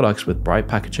recognizable products with bright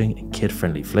packaging and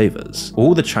kid-friendly flavors.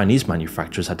 All the Chinese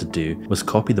manufacturers had to do was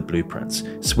copy the blueprints,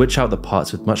 switch out the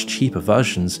parts with much cheaper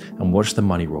versions, and watch the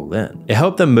money roll in. It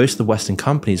helped that most of the Western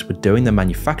companies were doing their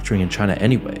manufacturing in China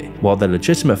anyway. While their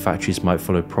legitimate factories might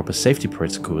follow proper safety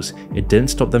protocols, it didn't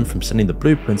stop them from sending the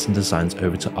blueprints and designs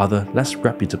over to other, less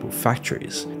reputable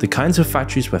factories. The kinds of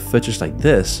factories where footage like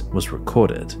this was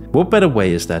recorded. What better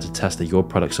way is there to test that your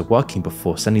products are working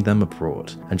before sending them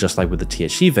abroad? And just like with the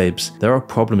THC vapes, there are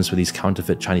problems with these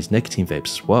counterfeit Chinese nicotine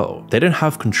vapes as well. They don't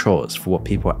have controls for what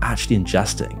people are actually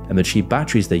ingesting, and the cheap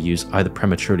batteries they use either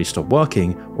prematurely stop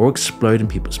working or explode in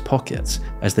people's pockets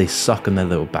as they suck on their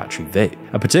little battery vape.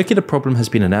 A particular problem has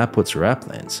been in airports or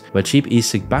airplanes, where cheap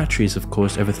e-cig batteries have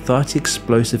caused over 30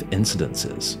 explosive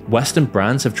incidences. Western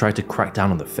brands have tried to crack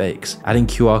down on the fakes, adding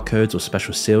QR codes or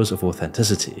special seals of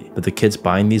authenticity, but the kids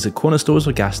buying these at corner stores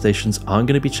or gas stations aren't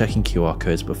going to be checking QR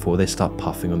codes before they start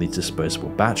puffing on these disposable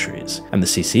batteries. And the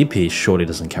CCP surely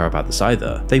doesn't care about this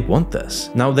either. They want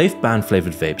this. Now, they've banned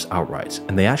flavored vapes outright,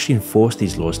 and they actually enforce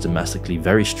these laws domestically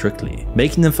very strictly.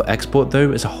 Making them for export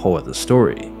though is a whole other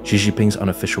story. Xi Jinping's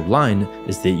unofficial line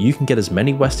is that you can get as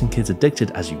many Western kids addicted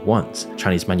as you want.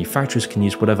 Chinese manufacturers can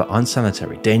use whatever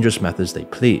unsanitary, dangerous methods they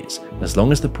please, as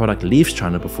long as the product leaves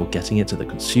China before getting it to the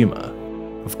consumer.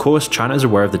 Of course, China is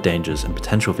aware of the dangers and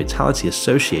potential fatality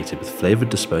associated with flavored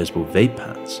disposable vape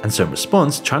pens, and so in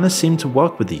response, China seemed to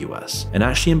work with the US and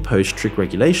actually impose strict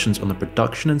regulations on the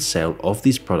production and sale of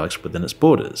these products within its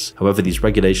borders. However, these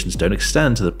regulations don't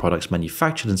extend to the products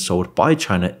manufactured and sold by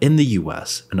China in the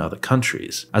US and other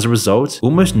countries. As a result,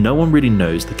 almost no one really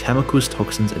knows the chemicals,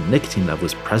 toxins, and nicotine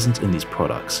levels present in these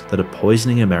products that are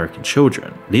poisoning American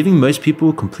children, leaving most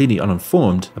people completely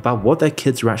uninformed about what their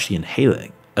kids are actually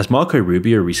inhaling. As Marco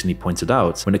Rubio recently pointed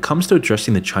out, when it comes to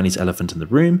addressing the Chinese elephant in the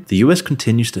room, the US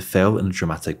continues to fail in a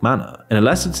dramatic manner. In a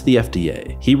letter to the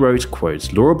FDA, he wrote,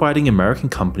 quote, "Law-abiding American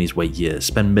companies wait years,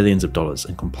 spend millions of dollars,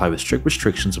 and comply with strict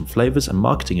restrictions on flavors and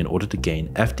marketing in order to gain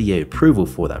FDA approval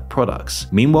for their products.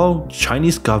 Meanwhile,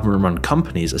 Chinese government-run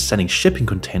companies are sending shipping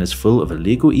containers full of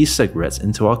illegal e-cigarettes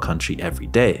into our country every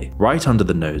day, right under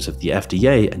the nose of the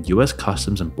FDA and US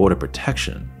Customs and Border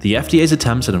Protection. The FDA's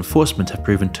attempts at enforcement have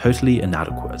proven totally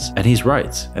inadequate." And he's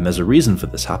right, and there's a reason for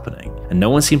this happening. And no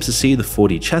one seems to see the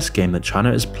 4D chess game that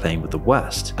China is playing with the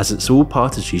West, as it's all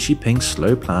part of Xi Jinping's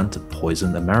slow plan to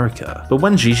poison America. But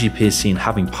when Xi Jinping is seen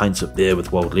having pints of beer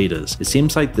with world leaders, it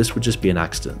seems like this would just be an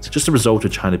accident, just a result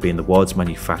of China being the world's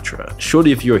manufacturer.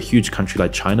 Surely if you're a huge country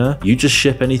like China, you just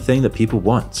ship anything that people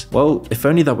want. Well, if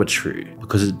only that were true,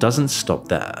 because it doesn't stop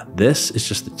there. This is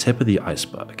just the tip of the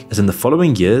iceberg, as in the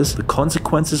following years, the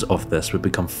consequences of this would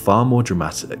become far more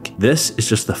dramatic. This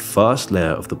is just the first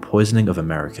layer of the poisoning of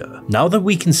America. Now that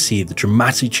we can see the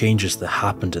dramatic changes that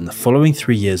happened in the following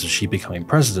 3 years of Xi becoming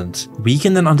president, we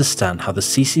can then understand how the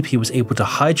CCP was able to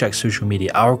hijack social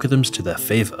media algorithms to their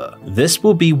favor. This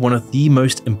will be one of the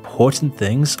most important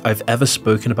things I've ever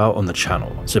spoken about on the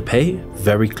channel, so pay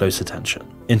very close attention.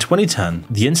 In 2010,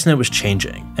 the internet was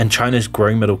changing, and China's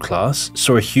growing middle class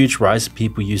saw a huge rise in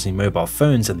people using mobile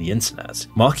phones and the internet,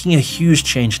 marking a huge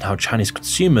change in how Chinese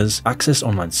consumers access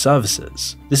online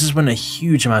services. This is when a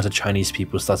huge amount of Chinese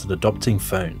people started adopting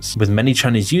phones, with many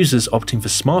Chinese users opting for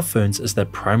smartphones as their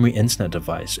primary internet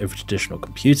device over traditional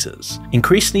computers.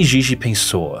 Increasingly, Xi Jinping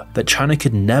saw that China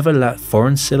could never let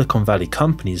foreign Silicon Valley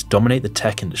companies dominate the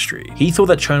tech industry. He thought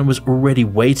that China was already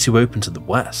way too open to the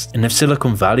West, and if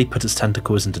Silicon Valley put its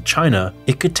tentacles into China,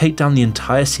 it could take down the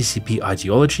entire CCP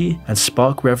ideology and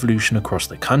spark revolution across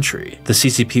the country. The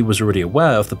CCP was already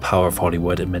aware of the power of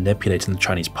Hollywood in manipulating the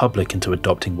Chinese public into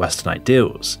adopting Western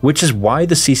ideals, which is why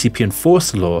the CCP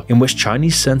enforced a law in which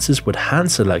Chinese censors would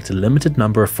hand select a limited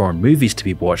number of foreign movies to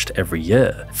be watched every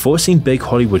year, forcing big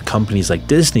Hollywood companies like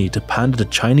Disney to pander to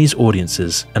Chinese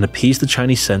audiences and appease the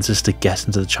Chinese censors to get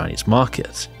into the Chinese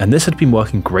market. And this had been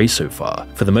working great so far.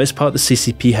 For the most part, the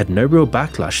CCP had no real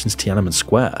backlash since Tiananmen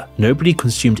Square. Nobody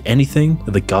consumed anything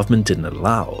that the government didn't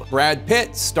allow. Brad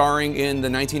Pitt starring in the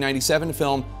 1997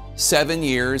 film 7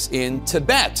 Years in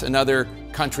Tibet, another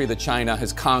country that China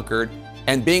has conquered.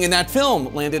 And being in that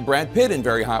film landed Brad Pitt in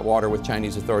very hot water with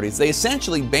Chinese authorities. They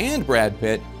essentially banned Brad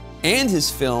Pitt and his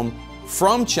film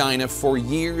from China for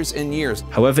years and years.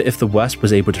 However, if the West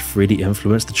was able to freely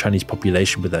influence the Chinese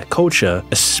population with their culture,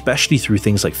 especially through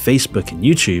things like Facebook and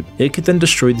YouTube, it could then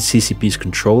destroy the CCP's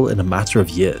control in a matter of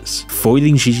years,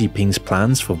 foiling Xi Jinping's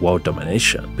plans for world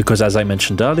domination. Because as I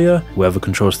mentioned earlier, whoever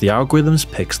controls the algorithms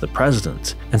picks the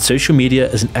president, and social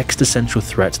media is an existential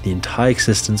threat to the entire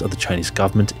existence of the Chinese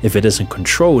government if it isn't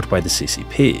controlled by the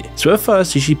CCP. So at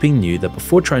first, Xi Jinping knew that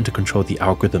before trying to control the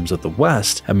algorithms of the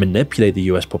West and manipulate the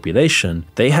US population,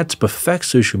 they had to perfect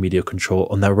social media control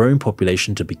on their own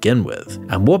population to begin with.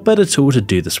 And what better tool to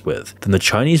do this with than the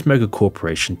Chinese mega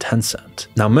corporation Tencent?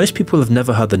 Now, most people have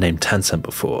never heard the name Tencent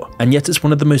before, and yet it's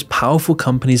one of the most powerful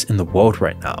companies in the world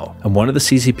right now, and one of the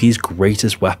CCP's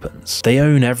greatest weapons. They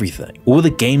own everything. All the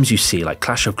games you see like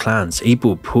Clash of Clans,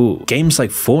 8-Ball Pool, games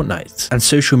like Fortnite, and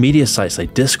social media sites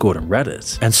like Discord and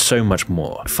Reddit, and so much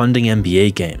more, funding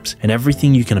NBA games, and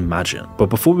everything you can imagine. But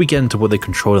before we get into what they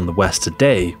control in the West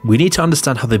today, we need to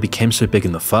understand how they became so big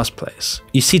in the first place.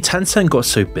 You see, Tencent got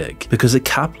so big because it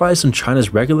capitalized on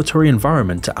China's regulatory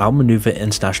environment to outmaneuver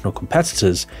international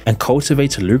competitors and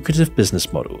cultivate a lucrative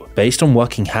business model based on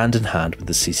working hand in hand with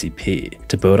the CCP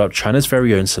to build up China's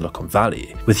very own Silicon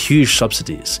Valley, with huge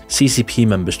subsidies, CCP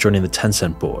members joining the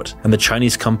Tencent board, and the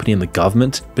Chinese company and the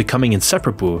government becoming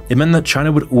inseparable. It meant that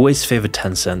China would always favor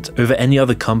Tencent over any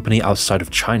other company outside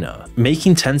of China,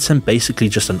 making Tencent basically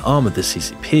just an arm of the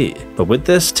CCP. But with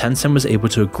this, Tencent Tencent was able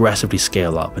to aggressively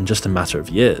scale up in just a matter of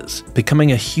years,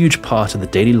 becoming a huge part of the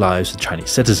daily lives of Chinese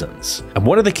citizens. And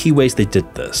one of the key ways they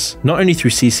did this, not only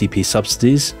through CCP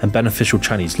subsidies and beneficial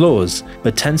Chinese laws,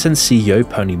 but Tencent CEO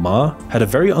Pony Ma had a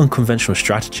very unconventional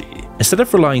strategy. Instead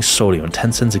of relying solely on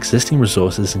Tencent's existing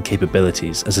resources and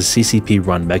capabilities as a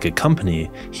CCP-run mega company,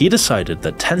 he decided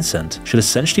that Tencent should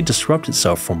essentially disrupt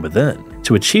itself from within.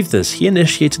 To achieve this, he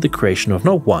initiated the creation of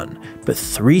not one, but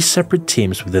 3 separate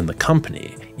teams within the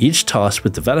company, each tasked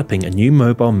with developing a new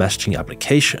mobile messaging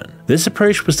application. This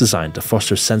approach was designed to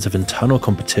foster a sense of internal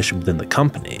competition within the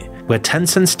company, where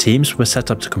Tencent's teams were set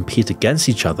up to compete against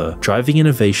each other, driving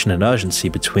innovation and urgency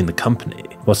between the company,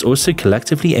 whilst also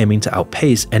collectively aiming to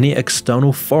outpace any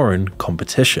external foreign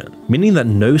competition, meaning that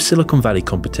no Silicon Valley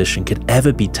competition could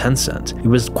ever beat Tencent. It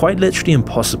was quite literally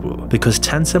impossible, because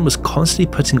Tencent was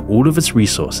constantly putting all of its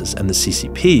resources and the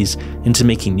CCPs into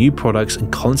making new products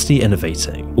and constantly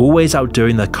innovating, always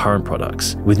outdoing their current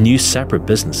products with new separate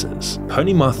businesses.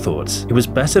 Pony Ma thought it was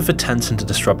better for Tencent to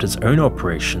disrupt its own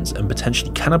operations and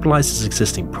potentially cannibalize its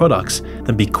existing products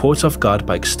than be caught off guard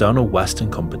by external Western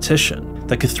competition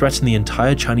that could threaten the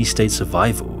entire Chinese state's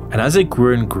survival. And as it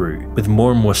grew and grew, with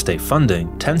more and more state funding,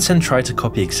 Tencent tried to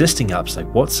copy existing apps like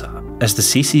WhatsApp, as the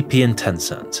CCP and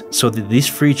Tencent saw that these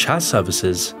free chat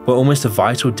services were almost a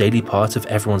vital daily part of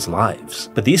everyone's lives.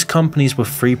 But these companies were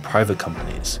free private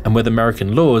companies, and with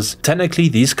American laws, technically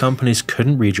these companies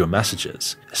couldn't read your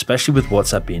messages, especially with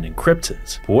WhatsApp being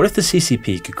encrypted. But what if the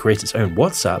CCP could create its own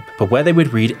WhatsApp, but where they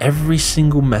would read every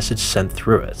single message sent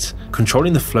through it,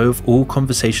 controlling the flow of all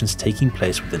conversations taking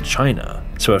place within China?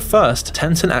 So at first,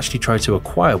 Tencent actually tried to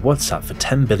acquire WhatsApp for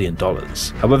 $10 billion.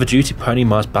 However, due to Pony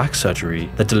Ma's back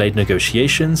surgery that delayed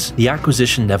negotiations, the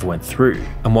acquisition never went through.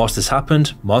 And whilst this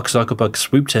happened, Mark Zuckerberg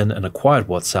swooped in and acquired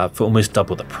WhatsApp for almost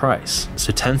double the price.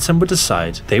 So Tencent would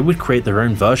decide they would create their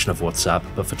own version of WhatsApp,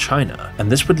 but for China.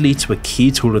 And this would lead to a key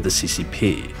tool of the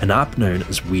CCP, an app known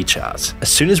as WeChat. As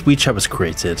soon as WeChat was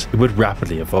created, it would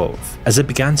rapidly evolve, as it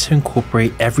began to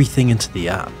incorporate everything into the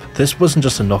app. This wasn't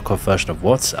just a knockoff version of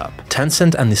WhatsApp.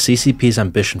 Tencent and the CCP's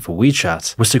ambition for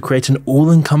WeChat was to create an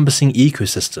all-encompassing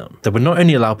ecosystem that would not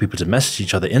only allow people to message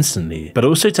each other instantly, but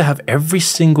also to have every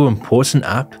single important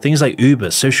app, things like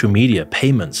Uber, social media,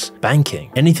 payments,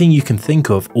 banking, anything you can think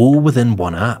of, all within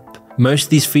one app. Most of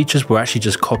these features were actually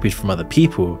just copied from other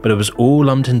people, but it was all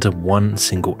lumped into one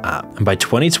single app. And by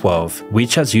 2012,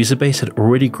 WeChat's user base had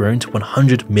already grown to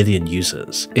 100 million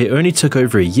users. It only took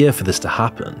over a year for this to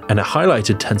happen, and it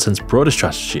highlighted Tencent's broader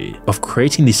strategy of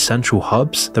creating these central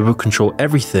hubs that would control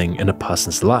everything in a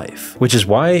person's life. Which is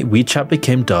why WeChat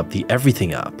became dubbed the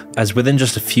Everything app, as within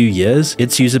just a few years,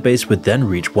 its user base would then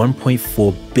reach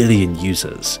 1.4 billion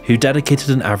users, who dedicated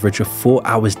an average of 4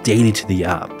 hours daily to the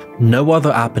app. No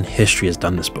other app in history has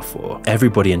done this before.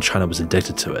 Everybody in China was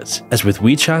addicted to it. As with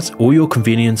WeChat, all your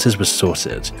conveniences were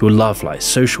sorted. Your love life,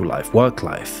 social life, work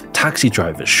life, taxi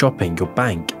drivers, shopping, your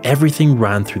bank, everything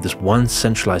ran through this one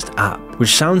centralized app,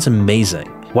 which sounds amazing.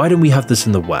 Why don't we have this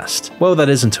in the West? Well, that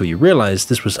is until you realize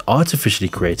this was artificially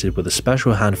created with a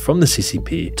special hand from the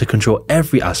CCP to control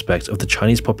every aspect of the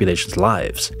Chinese population's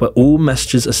lives, where all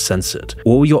messages are censored,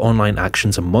 all your online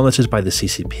actions are monitored by the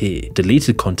CCP,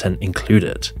 deleted content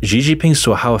included. Xi Jinping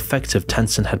saw how effective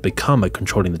Tencent had become at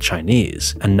controlling the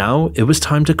Chinese, and now it was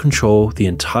time to control the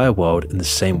entire world in the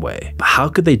same way. But how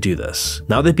could they do this?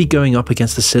 Now they'd be going up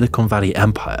against the Silicon Valley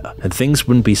empire, and things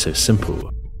wouldn't be so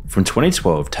simple. From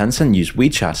 2012, Tencent used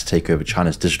WeChat to take over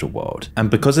China's digital world, and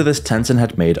because of this, Tencent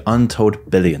had made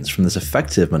untold billions from this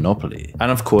effective monopoly.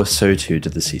 And of course, so too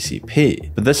did the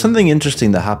CCP. But there's something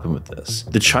interesting that happened with this.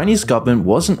 The Chinese government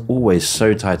wasn't always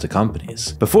so tied to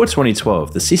companies. Before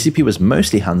 2012, the CCP was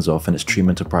mostly hands-off in its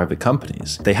treatment of private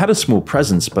companies. They had a small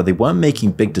presence, but they weren't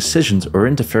making big decisions or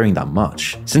interfering that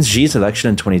much. Since Xi's election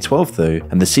in 2012 though,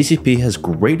 and the CCP has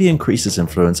greatly increased its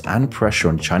influence and pressure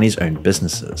on Chinese-owned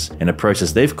businesses, in a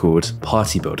process they've called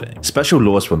party building. Special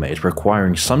laws were made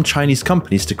requiring some Chinese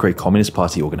companies to create Communist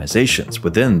Party organizations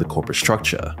within the corporate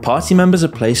structure. Party members are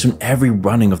placed on every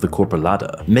running of the corporate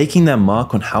ladder, making their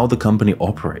mark on how the company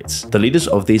operates. The leaders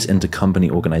of these intercompany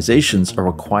organizations are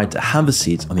required to have a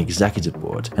seat on the executive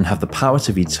board and have the power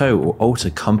to veto or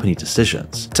alter company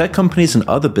decisions. Tech companies and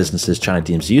other businesses China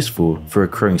deems useful for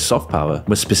accruing soft power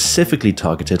were specifically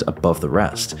targeted above the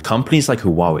rest. Companies like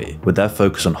Huawei, with their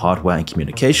focus on hardware and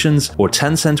communications, or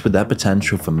Tencent Tencent with their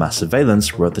potential for mass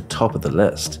surveillance were at the top of the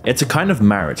list. It's a kind of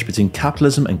marriage between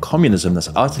capitalism and communism that's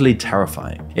utterly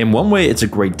terrifying. In one way, it's a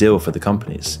great deal for the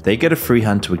companies. They get a free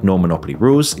hand to ignore monopoly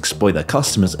rules, exploit their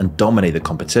customers, and dominate the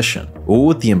competition. All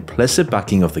with the implicit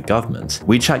backing of the government.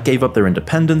 WeChat gave up their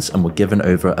independence and were given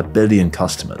over 1 billion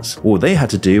customers. All they had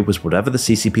to do was whatever the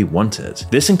CCP wanted.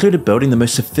 This included building the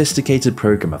most sophisticated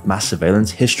program of mass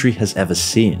surveillance history has ever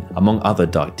seen, among other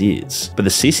dark deeds. But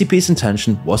the CCP's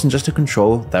intention wasn't just to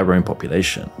control their own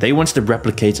population. They wanted to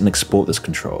replicate and export this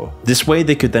control. This way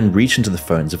they could then reach into the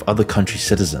phones of other countries'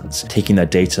 citizens, taking their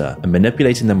data and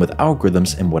manipulating them with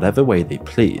algorithms in whatever way they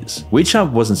please.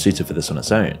 WeChat wasn't suited for this on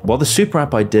its own. While the super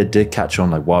app idea did catch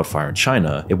on like wildfire in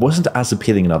China, it wasn't as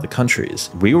appealing in other countries.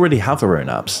 We already have our own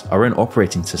apps, our own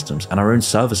operating systems, and our own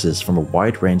services from a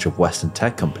wide range of Western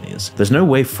tech companies. There's no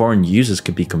way foreign users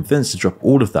could be convinced to drop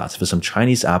all of that for some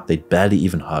Chinese app they'd barely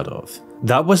even heard of.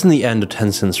 That wasn't the end of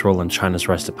Tencent's role in China's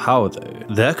rise to power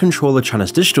though. Their control of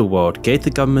China's digital world gave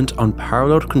the government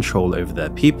unparalleled control over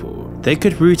their people. They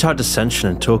could root out dissension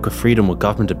and talk of freedom or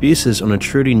government abuses on a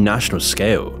truly national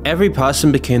scale. Every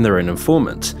person became their own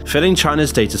informant, filling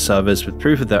China's data servers with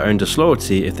proof of their own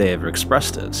disloyalty if they ever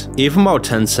expressed it. Even while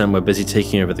Tencent were busy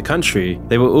taking over the country,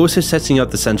 they were also setting up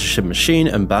the censorship machine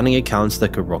and banning accounts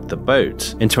that could rock the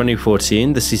boat. In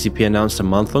 2014, the CCP announced a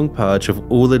month-long purge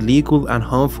of all illegal and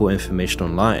harmful information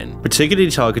online,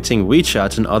 particularly targeting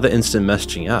WeChat and other instant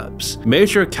messaging apps.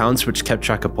 Major accounts which kept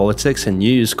track of politics and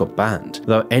news got banned,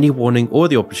 without any warning or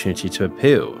the opportunity to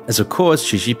appeal, as of course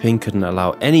Xi Jinping couldn't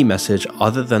allow any message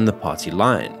other than the party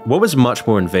line. What was much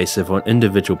more invasive on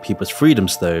individual people's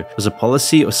freedoms though was a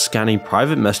policy of scanning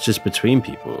private messages between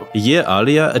people. A year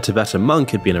earlier, a Tibetan monk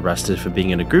had been arrested for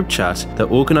being in a group chat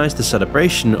that organized the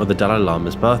celebration of the Dalai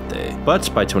Lama's birthday.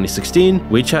 But by 2016,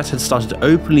 WeChat had started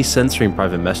openly censoring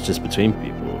private messages between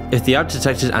people. If the app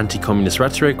detected anti-communist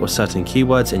rhetoric or certain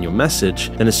keywords in your message,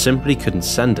 then it simply couldn't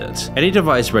send it. Any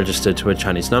device registered to a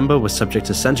Chinese number was subject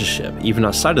to censorship, even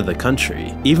outside of the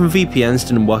country. Even VPNs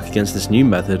didn't work against this new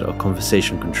method of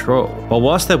conversation control. But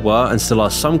whilst there were and still are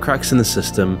some cracks in the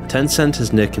system, Tencent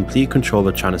has near complete control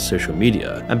of China's social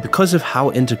media. And because of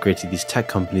how integrated these tech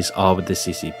companies are with the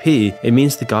CCP, it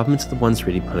means the government are the ones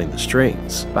really pulling the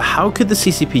strings. But how could the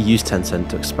CCP use Tencent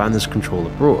to expand this control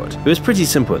abroad? It was pretty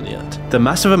simple in the end. The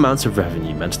massive amounts of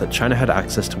revenue meant that China had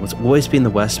access to what's always been the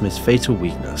West's most fatal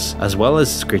weakness, as well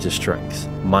as its greatest strength: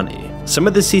 money. Some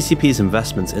of the CCP's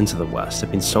investments into the West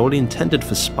have been solely intended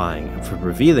for spying and for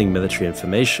revealing military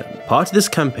information. Part of this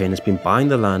campaign has been buying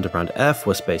the land around Air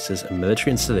Force bases and military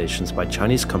installations by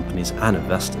Chinese companies and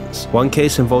investors. One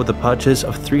case involved the purchase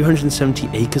of 370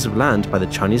 acres of land by the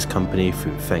Chinese company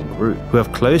Fufeng Group, who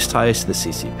have close ties to the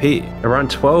CCP. Around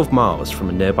 12 miles from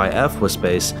a nearby Air Force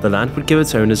base, the land would give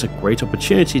its owners a great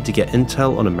opportunity to get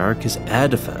intel on America's air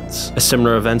defense. A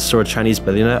similar event saw a Chinese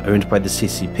billionaire owned by the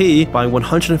CCP buying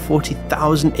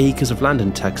 140,000 acres of land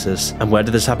in Texas. And where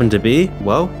did this happen to be?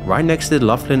 Well, right next to the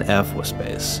Laughlin Air Force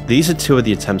Base. These are two of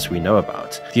the attempts we know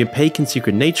about. The opaque and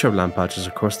secret nature of land purchases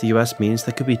across the US means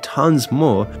there could be tons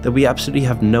more that we absolutely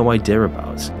have no idea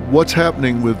about. What's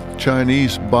happening with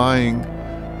Chinese buying,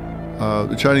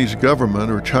 the Chinese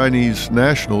government or Chinese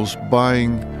nationals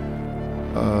buying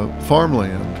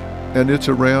farmland, and it's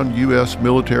around US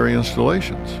military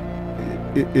installations.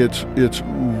 It's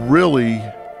really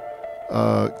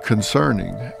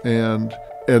concerning, and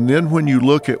then when you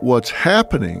look at what's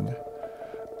happening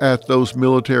at those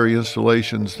military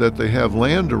installations that they have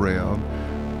land around,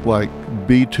 like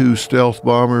B-2 stealth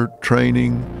bomber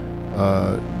training,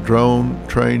 drone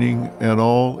training, and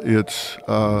all, it's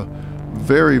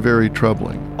very, very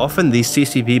troubling. Often these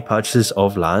CCP purchases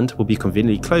of land will be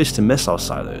conveniently close to missile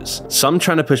silos. Some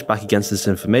trying to push back against this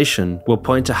information will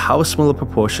point to how small a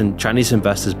proportion Chinese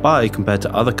investors buy compared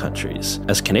to other countries,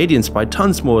 as Canadians buy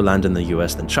tons more land in the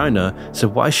US than China, so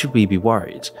why should we be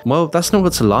worried? Well, that's not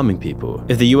what's alarming people.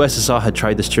 If the USSR had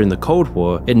tried this during the Cold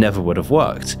War, it never would have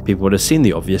worked. People would have seen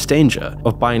the obvious danger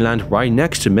of buying land right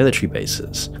next to military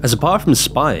bases. As apart from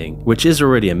spying, which is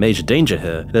already a major danger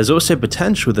here, there's also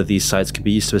potential that these sites can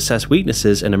be used to assess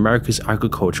weaknesses in America's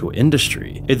agricultural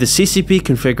industry. If the CCP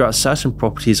can figure out certain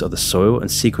properties of the soil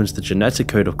and sequence the genetic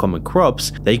code of common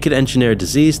crops, they could engineer a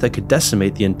disease that could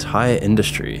decimate the entire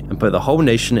industry and put the whole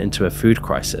nation into a food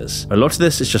crisis. A lot of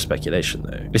this is just speculation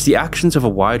though. It's the actions of a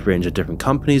wide range of different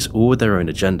companies, all with their own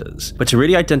agendas. But to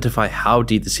really identify how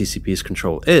deep the CCP's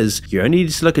control is, you only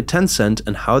need to look at Tencent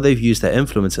and how they've used their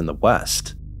influence in the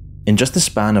West. In just the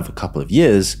span of a couple of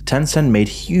years, Tencent made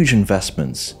huge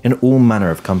investments in all manner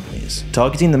of companies,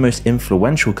 targeting the most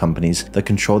influential companies that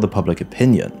control the public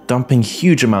opinion, dumping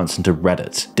huge amounts into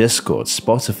Reddit, Discord,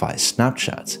 Spotify,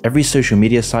 Snapchat, every social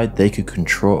media site they could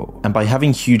control. And by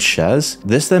having huge shares,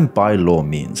 this then by law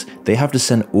means they have to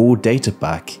send all data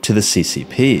back to the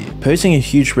CCP, posing a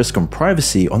huge risk on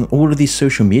privacy on all of these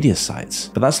social media sites.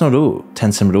 But that's not all.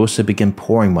 Tencent would also begin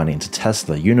pouring money into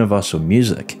Tesla, Universal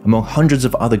Music, among hundreds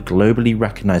of other globally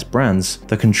recognized brands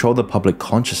that control the public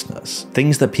consciousness,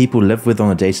 things that people live with on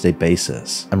a day-to-day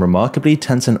basis. And remarkably,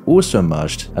 Tencent also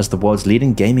emerged as the world's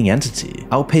leading gaming entity,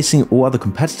 outpacing all other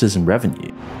competitors in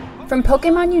revenue. From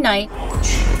Pokemon Unite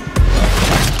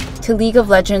to League of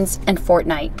Legends and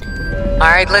Fortnite. All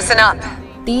right, listen up.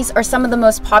 These are some of the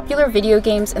most popular video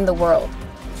games in the world.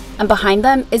 And behind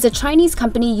them is a Chinese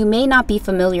company you may not be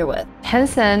familiar with.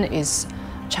 Tencent is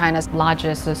China's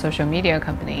largest social media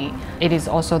company. It is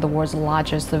also the world's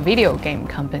largest video game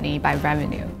company by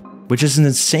revenue. Which is an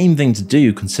insane thing to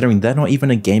do considering they're not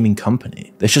even a gaming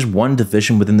company. There's just one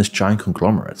division within this giant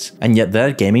conglomerate, and yet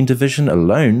their gaming division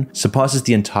alone surpasses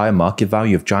the entire market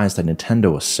value of giants like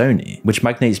Nintendo or Sony, which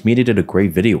Magnates Media did a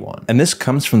great video on. And this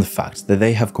comes from the fact that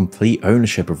they have complete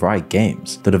ownership of Riot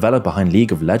Games, the developer behind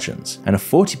League of Legends, and a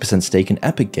 40% stake in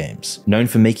Epic Games, known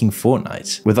for making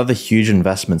Fortnite, with other huge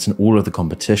investments in all of the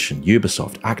competition,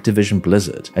 Ubisoft, Activision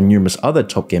Blizzard, and numerous other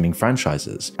top gaming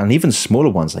franchises, and even smaller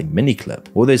ones like Miniclip,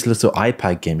 all those little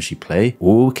iPad games you play,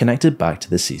 all connected back to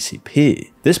the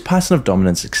CCP. This pattern of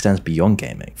dominance extends beyond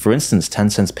gaming. For instance,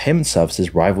 Tencent's payment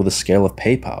services rival the scale of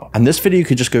PayPal. And this video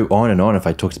could just go on and on if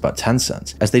I talked about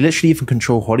Tencent, as they literally even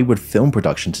control Hollywood film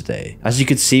production today, as you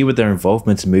could see with their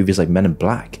involvement in movies like Men in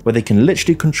Black, where they can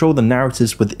literally control the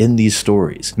narratives within these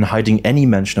stories and hiding any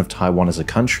mention of Taiwan as a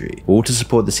country, all to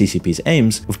support the CCP's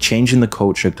aims of changing the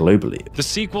culture globally. The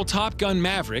sequel Top Gun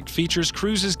Maverick features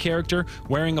Cruise's character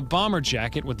wearing a bomber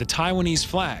jacket with the Taiwanese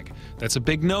flag. That's a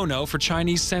big no-no for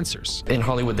Chinese censors. In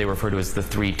Hollywood, they refer to as the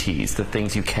 3 Ts, the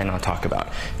things you cannot talk about: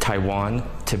 Taiwan,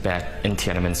 Tibet, and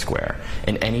Tiananmen Square.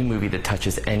 And any movie that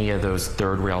touches any of those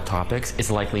third-rail topics is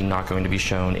likely not going to be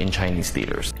shown in Chinese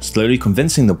theaters. Slowly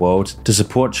convincing the world to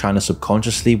support China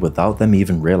subconsciously without them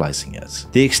even realizing it.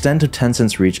 The extent of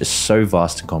Tencent's reach is so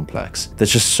vast and complex.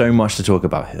 There's just so much to talk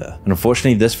about here. And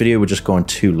unfortunately, this video would just go on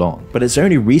too long. But it's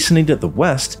only recently that the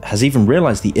West has even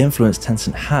realized the influence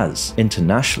Tencent has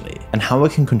internationally, and how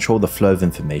it can control the flow of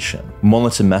information,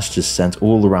 monitor messages sent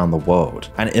all around the world,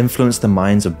 and influence the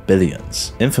minds of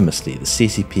billions. Infamously, the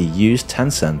CCP used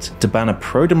Tencent to ban a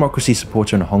pro-democracy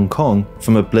supporter in Hong Kong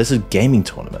from a Blizzard gaming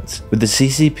tournament, with the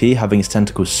CCP having its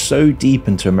tentacles so deep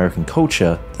into American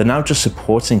culture that now just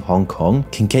supporting Hong Kong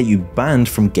can get you banned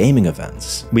from gaming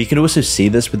events. We can also see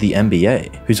this with the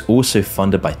NBA, who's also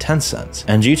funded by Tencent,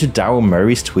 and due to Daryl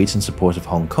Morey's tweet in support of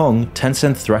Hong Kong,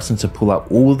 Tencent threatened to pull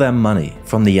out all their money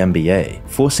from the NBA,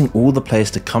 forcing all the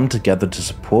players to come together to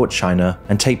support China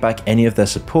and take back any of their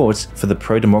support for the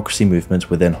pro-democracy movement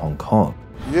within Hong Kong.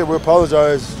 Yeah, we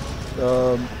apologize. We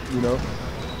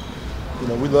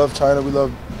love China. We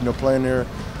love playing there.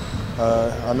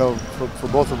 I know for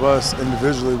both of us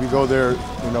individually, we go there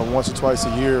once or twice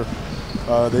a year.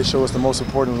 They show us the most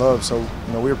important love. So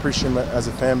we appreciate them as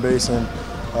a fan base, and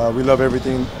we love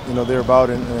everything they're about,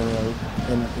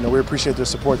 and we appreciate their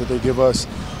support that they give us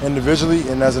individually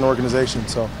and as an organization.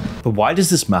 But why does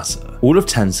this matter? All of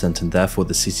Tencent and therefore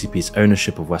the CCP's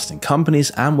ownership of Western companies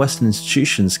and Western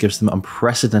institutions gives them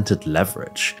unprecedented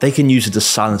leverage. They can use it to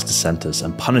silence dissenters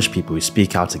and punish people who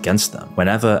speak out against them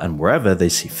whenever and wherever they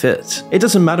see fit. It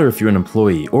doesn't matter if you're an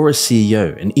employee or a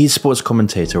CEO, an esports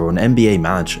commentator or an NBA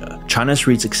manager, China's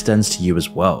reach extends to you as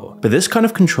well. But this kind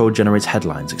of control generates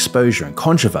headlines, exposure and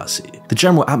controversy. The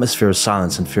general atmosphere of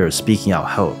silence and fear of speaking out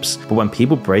helps, but when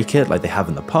people break it like they have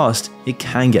in the past, it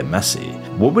can get messy.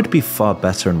 What would be far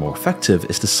better and more effective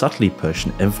is to subtly push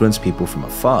and influence people from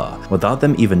afar, without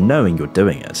them even knowing you're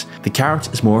doing it. The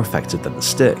carrot is more effective than the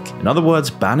stick. In other words,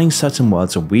 banning certain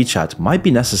words on WeChat might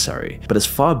be necessary, but it's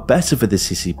far better for the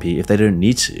CCP if they don't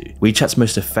need to. WeChat's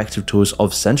most effective tools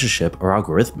of censorship are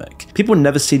algorithmic. People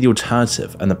never see the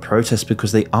alternative and the protest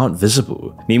because they aren't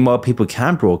visible. Meanwhile, people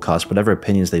can broadcast whatever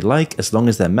opinions they like as long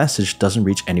as their message doesn't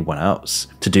reach anyone else.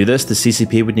 To do this, the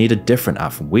CCP would need a different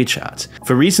app from WeChat.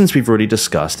 For reasons we've already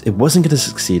discussed, it wasn't going to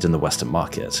succeed in the Western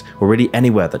market, or really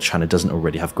anywhere that China doesn't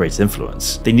already have great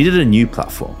influence. They needed a new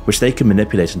platform, which they could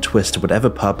manipulate and twist to whatever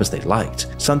purpose they liked,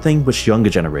 something which younger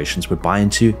generations would buy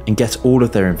into and get all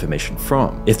of their information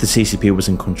from. If the CCP was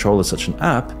in control of such an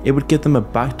app, it would give them a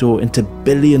backdoor into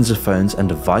billions of phones and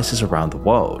devices around the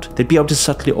world. They'd be able to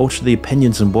subtly alter the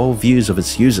opinions and worldviews of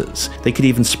its users. They could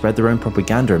even spread their own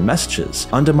propaganda and messages,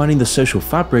 undermining the social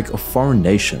fabric of foreign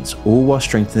nations, all while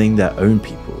strengthening their own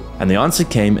people. And the answer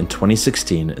came in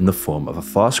 2016 in the form of a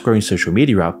fast-growing social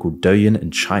media app called Douyin in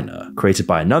China, created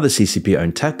by another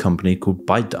CCP-owned tech company called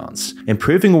ByteDance.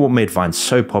 Improving on what made Vine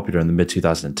so popular in the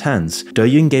mid-2010s,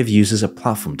 Douyin gave users a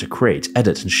platform to create,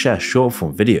 edit, and share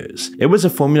short-form videos. It was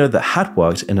a formula that had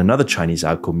worked in another Chinese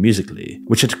app called Musical.ly,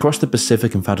 which had crossed the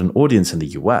Pacific and found an audience in the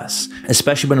US,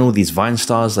 especially when all these Vine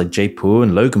stars like Jay Paul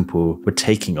and Logan Paul were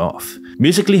taking off.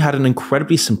 Musical.ly had an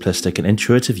incredibly simplistic and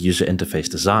intuitive user interface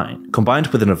design, combined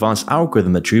with an advanced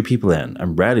algorithm that drew people in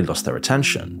and rarely lost their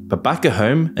attention. But back at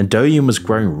home, and Douyin was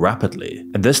growing rapidly,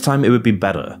 and this time it would be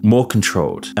better, more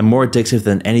controlled, and more addictive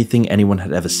than anything anyone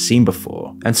had ever seen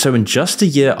before. And so in just a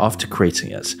year after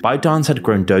creating it, ByteDance had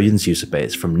grown Douyin's user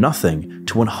base from nothing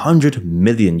to 100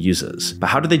 million users. But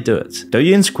how did they do it?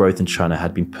 Douyin's growth in China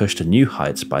had been pushed to new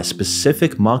heights by a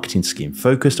specific marketing scheme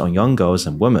focused on young girls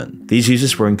and women. These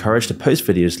users were encouraged to post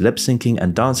videos lip-syncing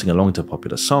and dancing along to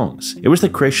popular songs. It was the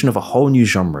creation of a whole new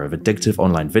genre of addictive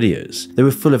online videos. They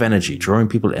were full of energy, drawing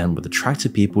people in with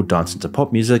attractive people dancing to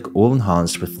pop music, all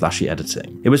enhanced with flashy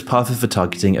editing. It was perfect for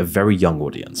targeting a very young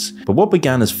audience. But what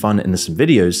began as fun, innocent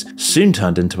videos soon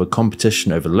turned into a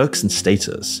competition over looks and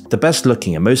status. The best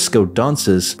looking and most skilled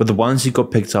dancers were the ones who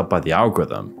got picked up by the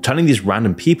algorithm, turning these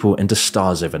random people into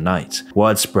stars overnight.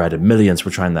 Word spread and millions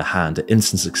were trying their hand at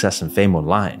instant success and fame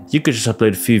online. You could just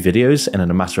upload a few videos and in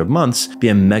a matter of months be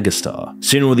a megastar.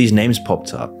 Soon all these names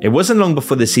popped up. It wasn't long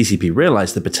before the CCP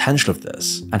realized the potential of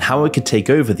this and how it could take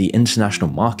over the international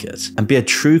market and be a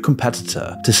true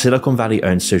competitor to Silicon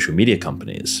Valley-owned social media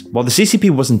companies. While the CCP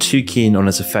wasn't too keen on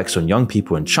its effects on young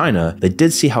people in China, they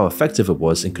did see how effective it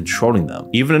was in controlling them.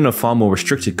 Even in a far more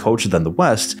restricted culture than the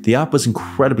West, the app was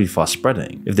incredibly fast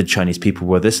spreading. If the Chinese people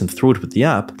were this enthralled with the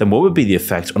app, then what would be the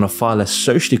effect on a far less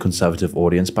socially conservative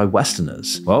audience by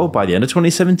Westerners? Well, by the end of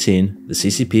 2017, the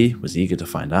CCP was eager to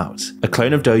find out. A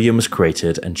clone of Douyin was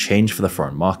created and changed for the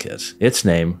foreign market. Its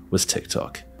name was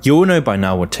TikTok. You all know by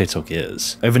now what TikTok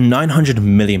is. Over 900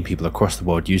 million people across the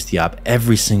world use the app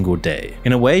every single day.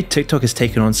 In a way, TikTok has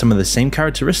taken on some of the same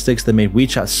characteristics that made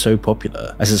WeChat so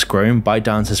popular. As it's grown,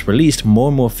 ByteDance has released more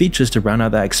and more features to round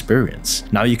out that experience.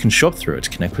 Now you can shop through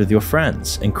it, connect with your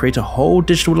friends, and create a whole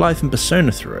digital life and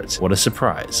persona through it. What a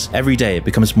surprise. Every day it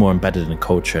becomes more embedded in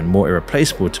culture and more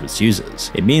irreplaceable to its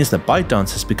users. It means that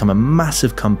ByteDance has become a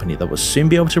massive company that will soon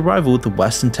be able to rival the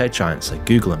Western tech giants like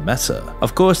Google and Meta.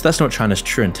 Of course, that's not China's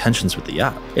true intentions with the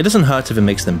app. It doesn't hurt if it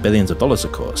makes them billions of dollars,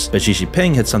 of course, but Xi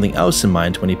Jinping had something else in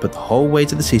mind when he put the whole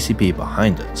weight of the CCP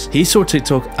behind it. He saw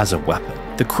TikTok as a weapon,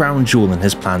 the crown jewel in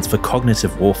his plans for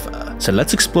cognitive warfare. So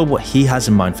let's explore what he has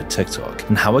in mind for TikTok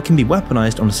and how it can be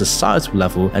weaponized on a societal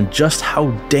level and just how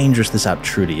dangerous this app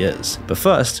truly is. But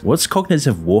first, what's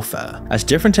cognitive warfare? As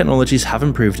different technologies have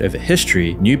improved over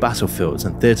history, new battlefields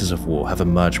and theaters of war have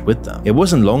emerged with them. It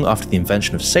wasn't long after the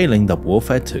invention of sailing that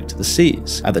warfare took to the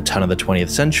seas. At the turn of the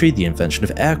 20th century, the invention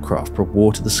of aircraft brought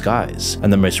war to the skies.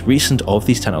 And the most recent of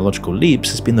these technological leaps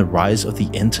has been the rise of the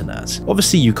internet.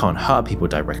 Obviously, you can't hurt people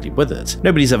directly with it.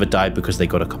 Nobody's ever died because they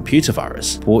got a computer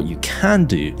virus. But what you can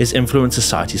do is influence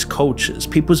society's cultures,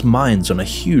 people's minds on a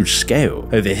huge scale.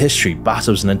 Over history,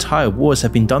 battles and entire wars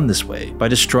have been done this way, by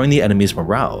destroying the enemy's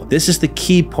morale. This is the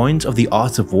key point of the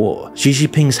art of war, Xi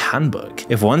Jinping's handbook.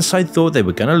 If one side thought they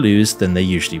were gonna lose, then they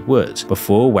usually would.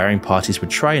 Before, warring parties would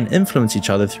try and influence each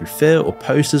other through fear or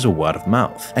posters or word of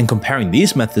mouth. And comparing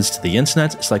these methods to the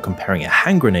internet is like comparing a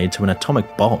hand grenade to an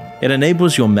atomic bomb. It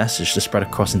enables your message to spread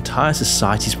across entire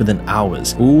societies within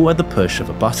hours, all at the push of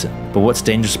a button. But what's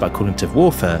dangerous about cognitive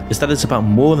warfare is that it's about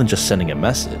more than just sending a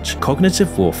message.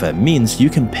 Cognitive warfare means you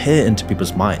can peer into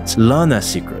people's minds, learn their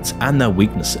secrets and their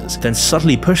weaknesses, then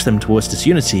subtly push them towards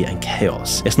disunity and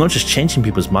chaos. It's not just changing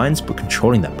people's minds, but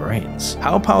controlling their brains.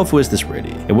 How powerful is this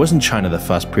really? It wasn't China that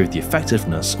first proved the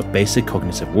effectiveness of basic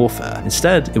cognitive warfare.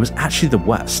 Instead, it was actually the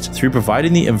West. Through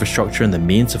providing the infrastructure and the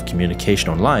means of communication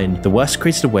online, the West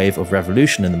created a wave of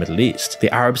revolution in the Middle East,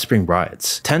 the Arab Spring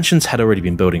riots. Tensions had already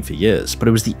been building for years, but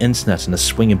it was the internet and a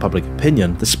swing in public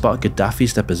opinion that sparked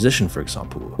Gaddafi's deposition, for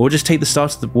example. Or just take the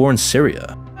start of the war in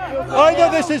Syria. Either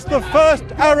this is the first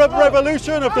Arab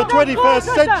revolution of the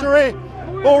 21st century,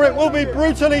 or it will be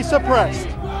brutally suppressed.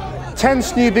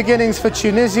 Tense new beginnings for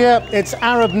Tunisia, its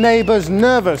Arab neighbours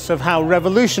nervous of how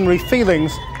revolutionary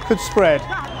feelings could spread.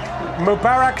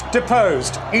 Mubarak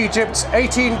deposed. Egypt's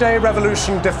 18-day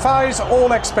revolution defies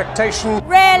all expectation.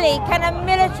 Rarely can a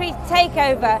military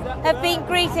takeover have been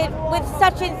greeted with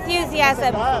such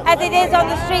enthusiasm as it is on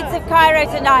the streets of Cairo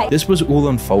tonight. This was all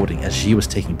unfolding as Xi was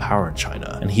taking power in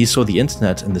China, and he saw the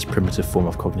internet and this primitive form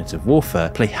of cognitive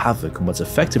warfare play havoc on what's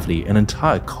effectively an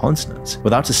entire continent.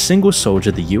 Without a single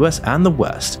soldier, the US and the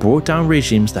West brought down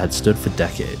regimes that had stood for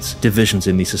decades. Divisions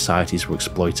in these societies were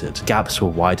exploited, gaps were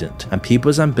widened, and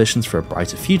people's ambitions for a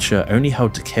brighter future only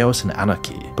held to chaos and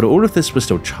anarchy. But all of this was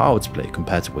still child's play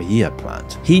compared to what he had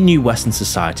planned. He knew Western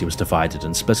society was divided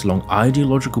and split along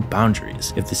ideological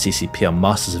boundaries. If the CCP are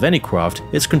masters of any craft,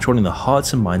 it's controlling the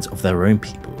hearts and minds of their own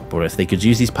people. Or if they could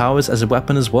use these powers as a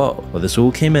weapon as well. Well, this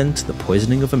all came into the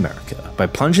poisoning of America. By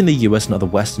plunging the US and other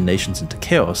Western nations into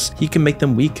chaos, he can make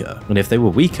them weaker, and if they were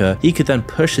weaker, he could then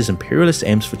push his imperialist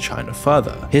aims for China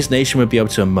further. His nation would be able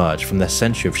to emerge from their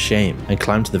century of shame and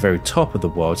climb to the very top of the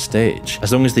world stage,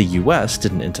 as long as the US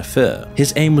didn't interfere.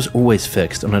 His aim was always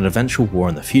fixed on an eventual war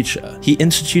in the future. He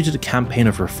instituted a campaign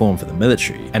of reform for the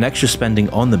military, and extra spending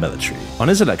on the military. On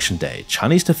his election day,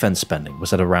 Chinese defense spending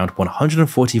was at around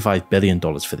 $145 billion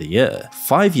for the year.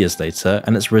 5 years later,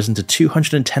 and it's risen to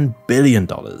 $210 billion.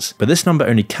 But this number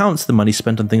only counts the money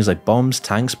spent on things like bombs,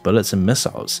 tanks, bullets, and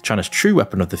missiles. China's true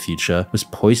weapon of the future was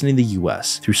poisoning the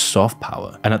US through soft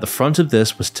power. And at the front of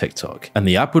this was TikTok, and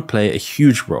the app would play a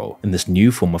huge role in this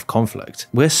new form of conflict.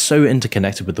 We're so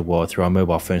interconnected with the world through our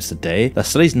mobile phones today that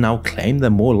studies now claim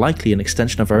they're more likely an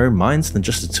extension of our own minds than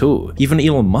just a tool. Even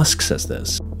Elon Musk says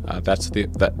this.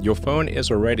 That your phone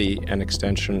is already an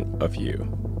extension of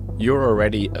you. You're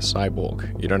already a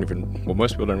cyborg. You don't even, well,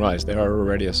 most people don't realize they are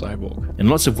already a cyborg. In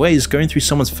lots of ways, going through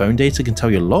someone's phone data can tell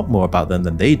you a lot more about them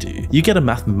than they do. You get a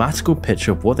mathematical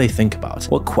picture of what they think about,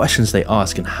 what questions they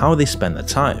ask, and how they spend their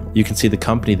time. You can see the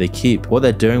company they keep, what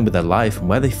they're doing with their life, and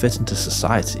where they fit into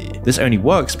society. This only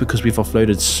works because we've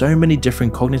offloaded so many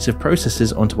different cognitive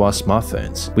processes onto our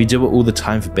smartphones. We do it all the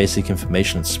time for basic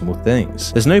information and small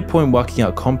things. There's no point working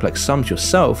out complex sums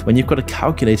yourself when you've got a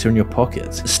calculator in your pocket.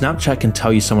 Snapchat can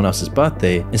tell you someone else's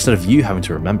birthday instead of you having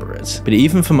to remember it. But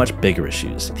even for much bigger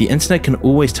issues, the internet can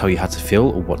always tell you how to feel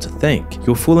or what to think.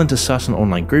 You'll fall into certain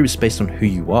online groups based on who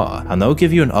you are, and they'll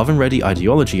give you an oven-ready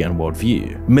ideology and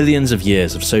worldview. Millions of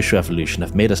years of social evolution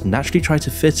have made us naturally try to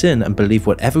fit in and believe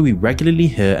whatever we regularly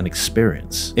hear and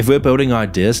experience. If we're building our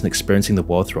ideas and experiencing the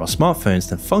world through our smartphones,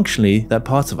 then functionally, they're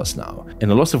part of us now. In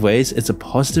a lot of ways, it's a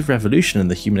positive revolution in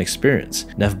the human experience.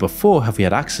 Never before have we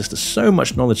had access to so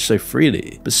much knowledge so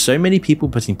freely, but so many people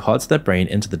putting parts of their brain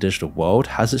into the digital world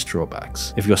has its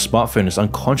drawbacks. If your smartphone is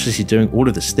unconsciously doing all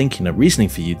of this thinking and reasoning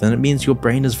for you, then it means your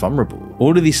brain is vulnerable.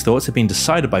 All of these thoughts are being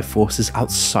decided by forces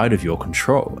outside of your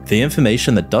control. The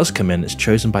information that does come in is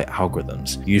chosen by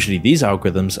algorithms. Usually these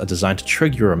algorithms are designed to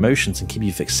trigger your emotions and keep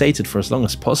you fixated for as long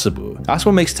as possible. That's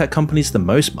what makes tech companies the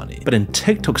most money. But in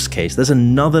TikTok's case, there's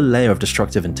another layer of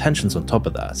destructive intentions on top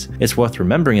of that. It's worth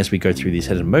remembering as we go through these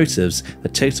hidden motives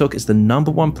that TikTok is the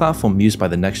 #1 platform used by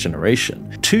the next generation.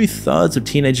 2/3 of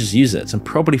teenagers use it, and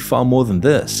probably far more than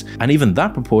this, and even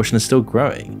that proportion is still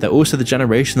growing. They're also the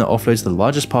generation that offloads the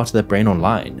largest part of their brain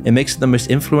online. It makes it the most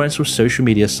influential social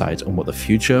media site on what the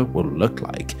future will look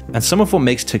like. And some of what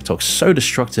makes TikTok so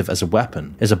destructive as a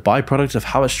weapon is a byproduct of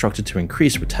how it's structured to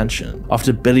increase retention.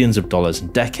 After billions of dollars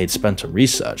and decades spent on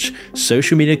research,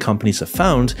 social media companies have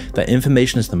found that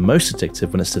information is the most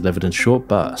addictive when it's delivered in short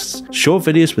bursts. Short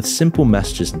videos with simple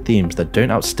messages and themes that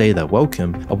don't outstay their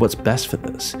welcome are what's best for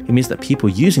this. It means that people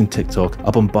using TikTok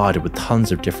are bombarded with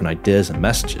tons of different ideas and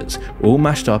messages, all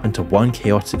mashed up into one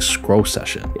chaotic scroll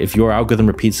session. If your algorithm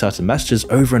repeats certain messages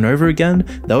over and over again,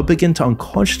 they'll begin to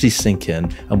unconsciously sink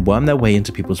in and worm their way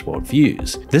into people's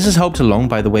worldviews. This is helped along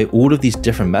by the way all of these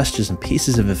different messages and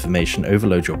pieces of information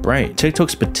overload your brain.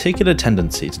 TikTok's particular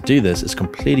tendency to do this is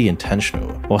completely intentional.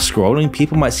 While scrolling,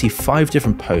 people might see 5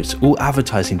 different posts, all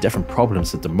advertising different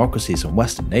problems of democracies and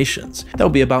Western nations. They'll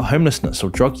be about homelessness or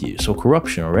drug use or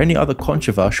corruption or any other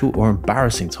controversial or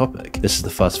embarrassing topic. This is the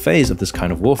first phase of this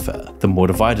kind of warfare. The more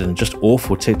divided and just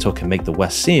awful TikTok can make the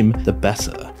West seem, the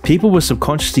better. People will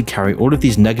subconsciously carry all of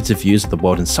these negative views of the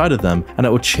world inside of them, and it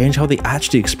will change how they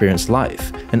actually experience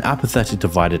life. An apathetic,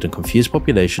 divided, and confused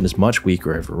population is much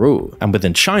weaker overall. And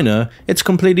within China, it's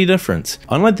completely different.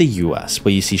 Unlike the US,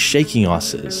 where you see shaking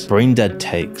asses, brain-dead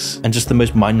takes, and just the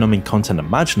most mind-numbing content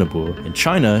imaginable, in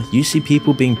China, you see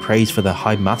people being praised for their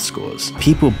high math scores,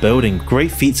 people building great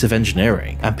feats of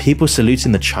engineering, and people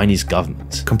saluting the Chinese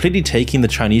government, completely taking the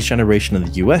Chinese generation and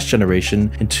the US generation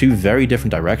in two very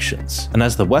different directions. And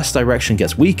as the West direction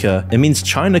gets weaker, it means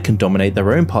China can dominate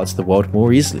their own parts of the world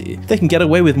more easily. They can get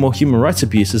away with more human rights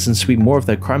abuses and sweep more of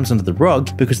their crimes under the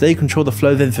rug because they control the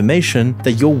flow of information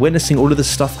that you're witnessing all of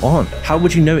this stuff on. How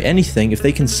would you know anything if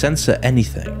they can censor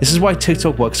anything? This is why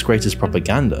TikTok works great as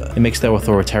propaganda. It makes their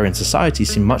authoritarian society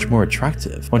seem much more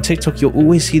attractive. On TikTok, you'll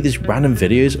always see these random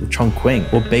videos of Chongqing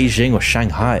or Beijing or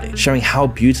Shanghai, showing how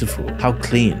beautiful, how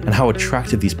clean, and how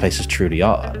attractive these places truly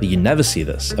are. But you never see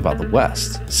this about the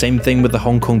West. Same thing with the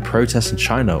Hong Kong protests in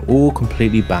China, all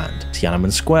completely banned.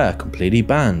 Tiananmen Square, completely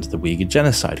banned. The Uyghur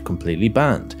genocide, completely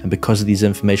banned. And because of these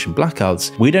information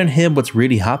blackouts, we don't hear what's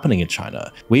really happening in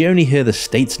China. We only hear the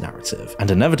state's narrative.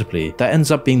 And inevitably, that ends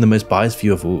up being the most biased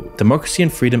view of all. Democracy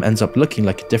and freedom ends up looking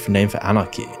like a different name for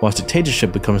anarchy, whilst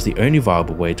dictatorship becomes the only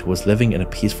viable way towards living in a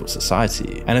peaceful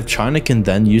society. And if China can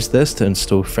then use this to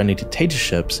install friendly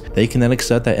dictatorships, they can then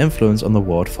exert their influence on the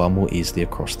world far more easily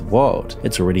across the world.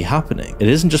 It's already happening. It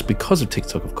isn't just because of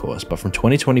TikTok, of course, but from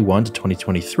 2021 to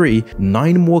 2023,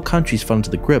 9 more countries fell into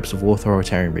the grips of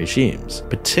authoritarian regimes,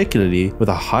 particularly with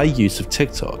a high use of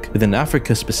TikTok, within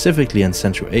Africa specifically and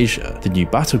Central Asia, the new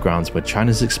battlegrounds where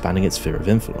China is expanding its sphere of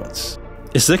influence.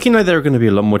 It's looking like there are going to be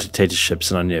a lot more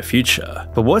dictatorships in our near future,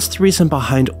 but what's the reason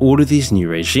behind all of these new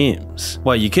regimes?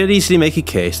 Well, you could easily make a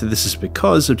case that this is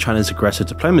because of China's aggressive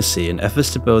diplomacy and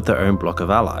efforts to build their own bloc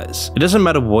of allies. It doesn't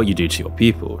matter what you do to your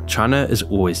people, China is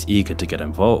always eager to get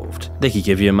involved. They could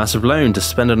give you a massive loan to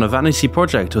spend on a vanity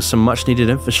project or some much needed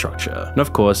infrastructure, and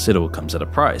of course it all comes at a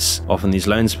price. Often these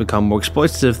loans become more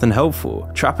exploitative than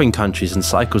helpful, trapping countries in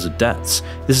cycles of debts.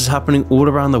 This is happening all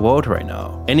around the world right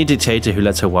now. Any dictator who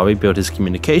lets Huawei build his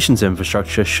communications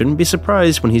infrastructure shouldn't be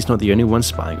surprised when he's not the only one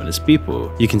spying on his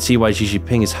people. You can see why Xi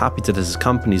Jinping is happy to let his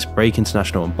companies break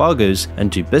international embargoes and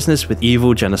do business with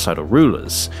evil genocidal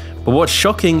rulers. But what's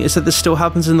shocking is that this still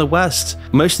happens in the West.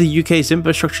 Most of the UK's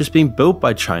infrastructure is being built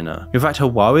by China. In fact,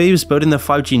 Huawei was building their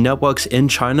 5G networks in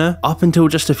China up until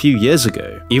just a few years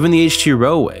ago. Even the H2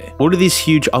 railway. All of these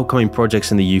huge upcoming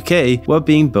projects in the UK were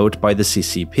being built by the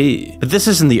CCP. But this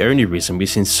isn't the only reason we've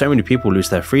seen so many people lose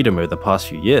their freedom over the past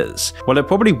few years. While it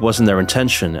probably wasn't their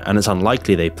intention, and it's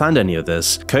unlikely they planned any of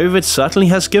this, COVID certainly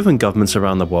has given governments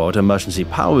around the world emergency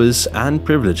powers and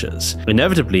privileges.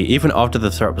 Inevitably, even after the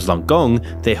threat was long gone,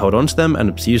 they held onto them and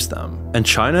abused them. And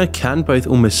China can both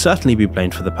almost certainly be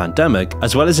blamed for the pandemic,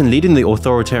 as well as in leading the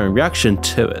authoritarian reaction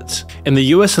to it. In the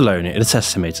US alone, it is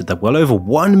estimated that well over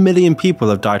 1 million people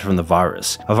have died from the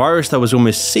virus, a virus that was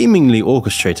almost seemingly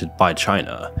orchestrated by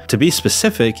China. To be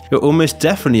specific, it almost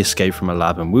definitely escaped from a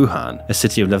lab in Wuhan, a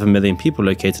city of 11 million people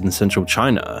located in central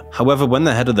China. However, when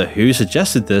the head of the WHO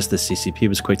suggested this, the CCP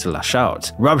was quick to lash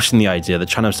out, rubbishing the idea that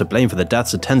China was to blame for the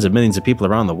deaths of tens of millions of people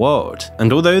around the world.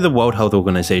 And although the World Health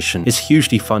Organization is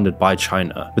hugely funded by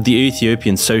China, with the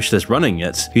Ethiopian socialist running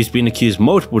it, who's been accused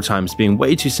multiple times of being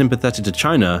way too sympathetic to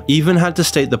China, even had to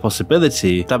state the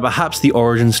possibility that perhaps the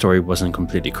origin story wasn't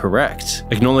completely correct,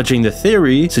 acknowledging the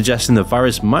theory suggesting the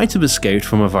virus might have escaped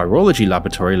from a virology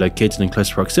laboratory located in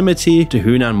close proximity to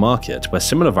Hunan Market, where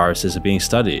similar viruses are being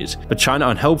studied. But China,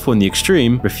 unhelpful in the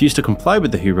extreme, refused to comply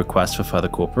with the WHO request for further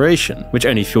cooperation, which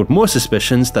only fueled more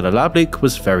suspicions that a lab leak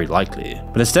was very likely.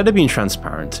 But instead of being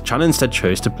transparent, China instead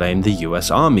chose to blame the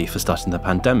US Army for starting the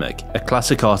pandemic, a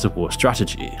classic art of war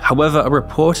strategy. However, a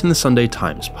report in the Sunday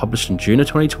Times published in June of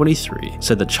 2023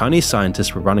 said that Chinese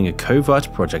scientists were running a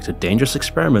covert project of dangerous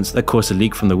experiments that caused a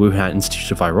leak from the Wuhan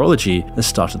Institute of Virology and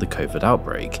started the COVID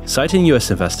outbreak. Citing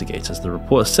US investigators, the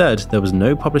report said there was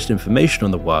no published information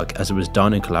on the work as it was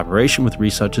done in collaboration with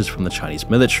researchers from the Chinese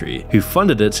military, who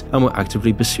funded it and were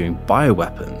actively pursuing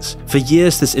bioweapons. For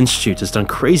years, this institute has done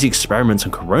crazy experiments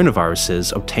on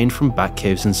coronaviruses obtained from bat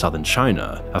caves in southern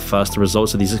China. At first, the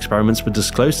results of these experiments were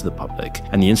disclosed to the public,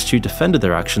 and the institute defended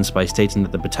their actions by stating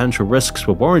that the potential risks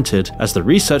were warranted as the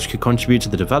research could contribute to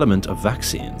the development of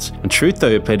vaccines. In truth, though,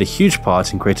 it played a huge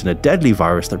part in creating a deadly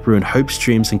virus that ruined hopes,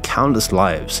 dreams, and countless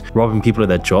lives, robbing people of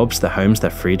their jobs, their homes, their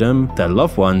freedom, their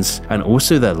loved ones, and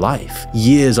also their life.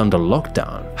 Years under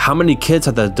lockdown. How many kids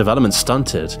had their development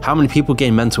stunted? How many people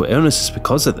gained mental illnesses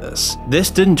because of this?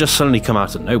 This didn't just suddenly come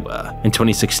out of nowhere. In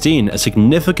 2016, a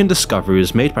significant discovery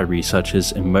was made by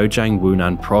researchers in Mojang,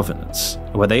 Wunan province,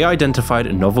 where they identified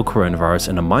a novel coronavirus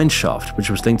in a mine shaft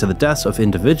which was linked to the deaths of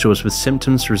individuals with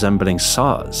symptoms resembling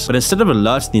SARS. But instead of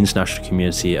alerting the international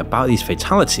community about these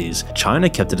fatalities, China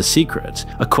kept it a secret.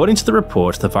 According to the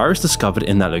report, the virus discovered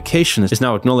in that location is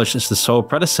now acknowledged as the sole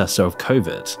predecessor of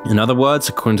COVID. In other words,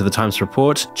 according to the Times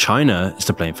report, China is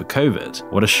to blame for COVID.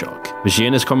 What a shock. But Xi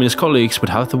and his communist colleagues would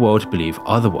have the world believe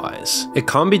otherwise. It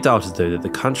can't be doubted though that the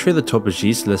country at the top of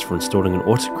Xi's list for installing an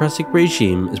autocratic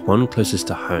regime is one closest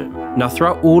to home. Now,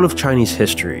 throughout all of Chinese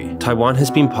history, Taiwan has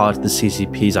been part of the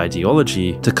CCP's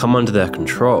ideology to come under their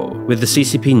control, with the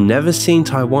CCP never seeing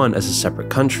Taiwan as a separate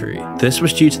country. This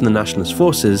was due to the nationalist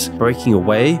forces breaking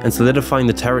away and solidifying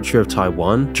the territory of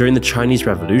Taiwan during the Chinese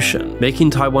Revolution,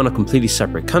 making Taiwan a completely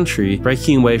separate country,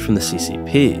 breaking away from the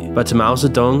CCP. But to Mao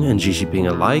Zedong and Xi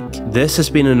Jinping alike, this has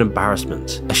been an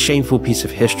embarrassment, a shameful piece of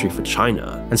history for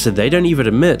China, and so they don't even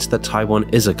admit that Taiwan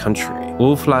is a country.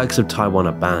 All flags of Taiwan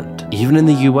are banned, even in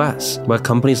the US, where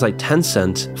companies like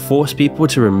Tencent force people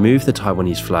to remove the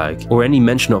Taiwanese flag or any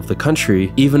mention of the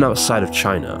country, even outside of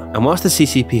China. And whilst the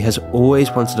CCP has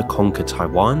always wanted to conquer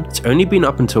Taiwan, it's only been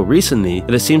up until recently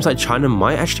that it seems like China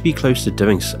might actually be close to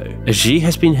doing so, as Xi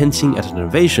has been hinting at an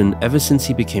invasion ever since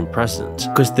he became president,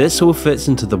 because this all fits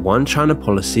into the One China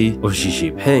policy of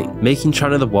Xi Jinping, making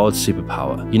China the world's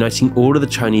superpower, uniting all of the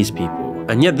Chinese people.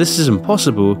 And yet this is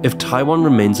impossible if Taiwan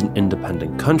remains an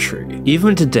independent country.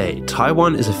 Even today,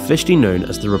 Taiwan is officially known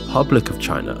as the Republic of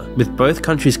China, with both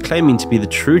countries claiming to be the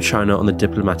true China on the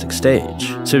diplomatic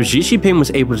stage. So if Xi Jinping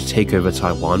was able to take over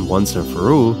Taiwan once and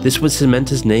for all, this would cement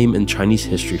his name in Chinese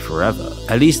history forever.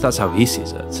 At least that's how he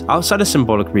sees it. Outside of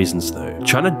symbolic reasons though,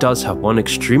 China does have one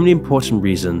extremely important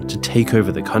reason to take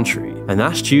over the country, and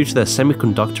that's due to their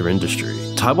semiconductor industry.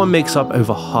 Taiwan makes up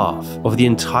over half of the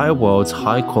entire world's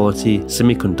high-quality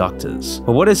semiconductors.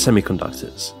 But what is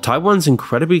semiconductors? Taiwan's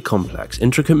incredibly complex,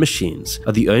 intricate machines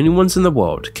are the only ones in the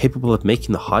world capable of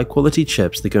making the high-quality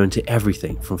chips that go into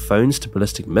everything from phones to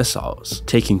ballistic missiles.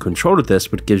 Taking control of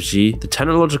this would give Xi the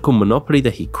technological monopoly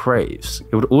that he craves.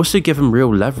 It would also give him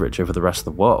real leverage over the rest of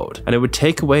the world, and it would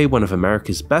take away one of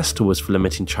America's best tools for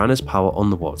limiting China's power on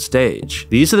the world stage.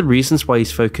 These are the reasons why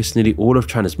he's focused nearly all of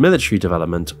China's military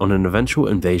development on an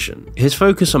eventual invasion. His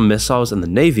focus on missiles and the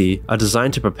Navy are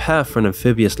designed to prepare for an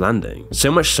amphibious landing. So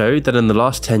much so that in the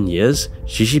last 10 years,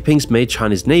 Xi Jinping's made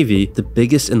China's Navy the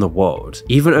biggest in the world,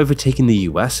 even overtaking the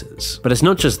US's. But it's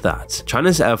not just that.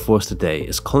 China's Air Force today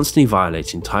is constantly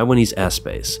violating Taiwanese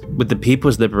airspace, with the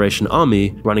People's Liberation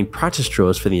Army running practice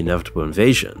drills for the inevitable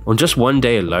invasion. On just one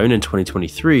day alone in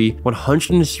 2023,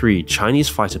 103 Chinese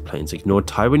fighter planes ignored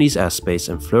Taiwanese airspace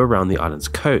and flew around the island's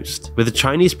coast, with the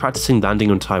Chinese practicing landing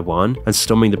on Taiwan and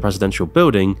storming the presidential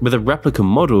building with a replica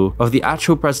model of the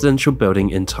actual presidential building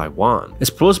in Taiwan.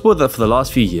 It's plausible that for the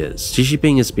last few years, Xi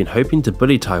Jinping has been hoping to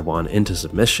bully Taiwan into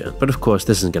submission, but of course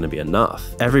this isn't going to be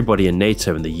enough. Everybody in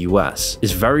NATO and the US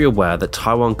is very aware that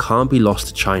Taiwan can't be lost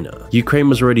to China. Ukraine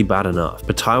was already bad enough,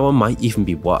 but Taiwan might even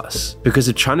be worse, because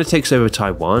if China takes over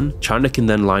Taiwan, China can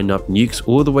then line up nukes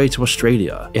all the way to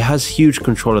Australia. It has huge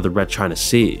control of the Red China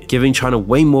Sea, giving China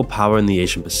way more power in the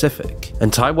Asian Pacific,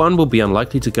 and Taiwan will be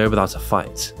unlikely to go without a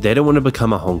fight. They don't want to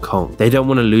become a Hong Kong. They don't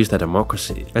want to lose their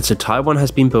democracy. And so Taiwan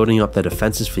has been building up their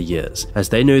defenses for years, as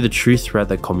they know the true threat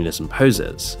that communism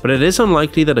poses. But it is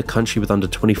unlikely that a country with under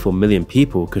 24 million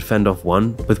people could fend off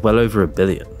one with well over 1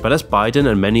 billion. But as Biden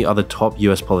and many other top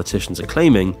US politicians are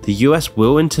claiming, the US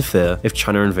will interfere if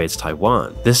China invades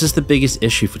Taiwan. This is the biggest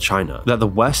issue for China, that the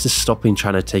West is stopping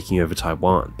China taking over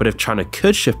Taiwan. But if China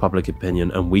could shift public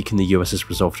opinion and weaken the US's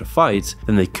resolve to fight,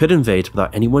 then they could invade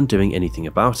without anyone doing anything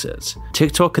about it.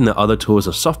 TikTok and the other tools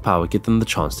of soft power give them the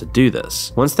chance to do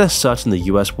this. Once they're certain the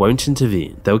US won't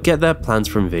intervene, they'll get their plans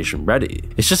for invasion ready.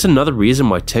 It's just another reason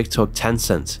why TikTok,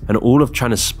 Tencent, and all of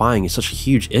China's spying is such a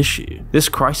huge issue. This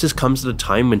crisis comes at a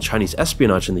time when Chinese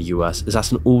espionage in the US is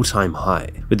at an all-time high,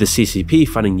 with the CCP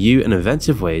finding new and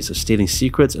inventive ways of stealing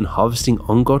secrets and harvesting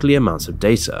ungodly amounts of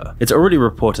data. It's already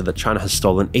reported that China has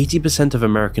stolen 80% of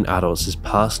American adults'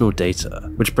 personal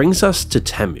data, which brings us to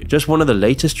Temu, just one of the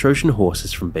latest Trojan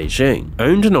horses from Beijing.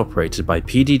 Owned and operated by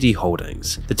PDD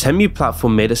Holdings, the Temu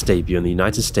platform made its debut in the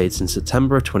United States in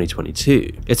September of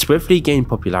 2022. It swiftly gained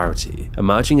popularity,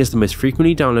 emerging as the most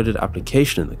frequently downloaded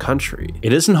application in the country.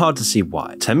 It isn't hard to see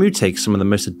why. Temu takes some of the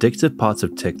most addictive parts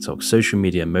of TikTok, social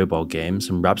media, and mobile games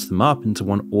and wraps them up into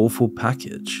one awful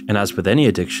package. And as with any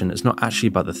addiction, it's not actually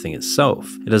about the thing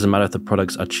itself. It doesn't matter if the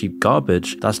products are cheap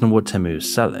garbage, that's not what Temu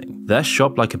is selling. Their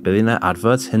shop like a billionaire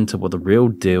adverts hint at what the real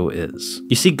deal is.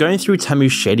 You see, going through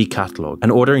Temu's shady catalog,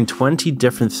 and ordering 20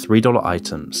 different $3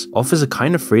 items offers a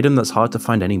kind of freedom that's hard to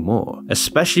find anymore.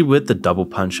 Especially with the double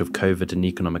punch of COVID and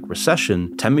economic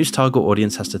recession, Temu's target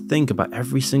audience has to think about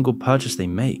every single purchase they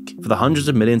make. For the hundreds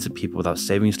of millions of people without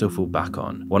savings to fall back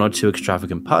on, 1 or 2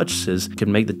 extravagant purchases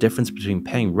can make the difference between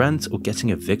paying rent or getting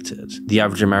evicted. The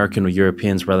average American or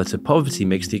European's relative poverty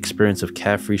makes the experience of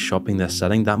carefree shopping they're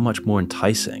selling that much more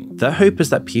enticing. Their hope is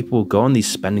that people will go on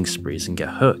these spending sprees and get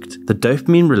hooked. The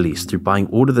dopamine released through buying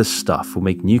all of this stuff will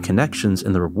make new connections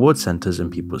in the reward centers in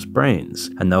people's brains,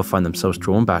 and they'll find themselves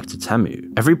drawn back to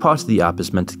Temu. Every part of the app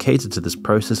is meant to cater to this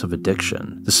process of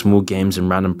addiction. The small games and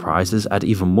random prizes add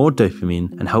even more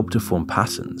dopamine and help to form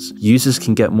patterns. Users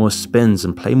can get more spins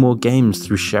and play more games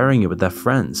through sharing it with their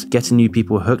friends, getting new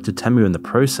people hooked to Temu in the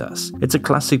process. It's a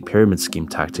classic pyramid scheme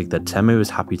tactic that Temu is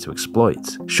happy to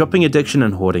exploit. Shopping addiction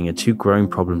and hoarding are 2 growing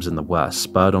problems in the West,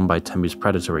 spurred on by Temu's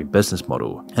predatory business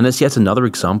model. And it's yet another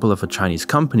example of a Chinese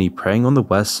company preying on the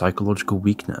West's psychological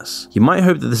weakness. You might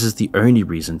hope that this is the only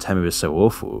reason Temu is so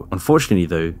awful. Unfortunately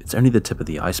though, it's only the tip of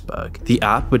the iceberg. The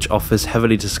app, which offers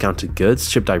heavily discounted goods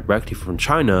shipped directly from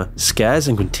China, scares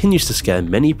and continues to scare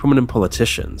many prominent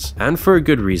politicians, and for a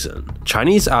good reason.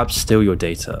 Chinese apps steal your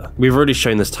data. We've already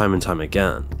shown this time and time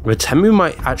again, but Temu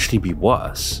might actually be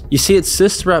worse. You see, its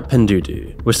sister app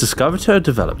Pinduoduo was discovered to have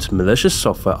developed malicious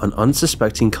software on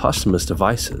unsuspecting customers'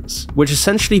 devices, which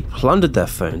essentially plundered their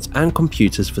phones and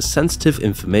computers for sensitive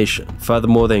information.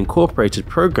 Furthermore, they incorporated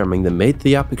programming that made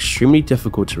the app extremely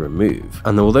difficult to remove,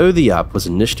 and although the app was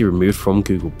initially removed from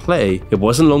Google Play, it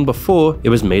wasn't long before it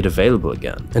was made available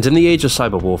again. And in the age of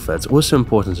cyber warfare, it's also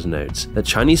important to note that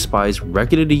Chinese spies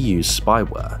regularly use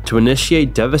spyware to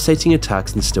initiate devastating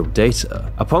attacks and steal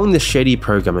data. Upon this shady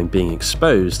programming being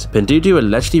exposed, Pinduoduo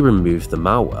allegedly removed the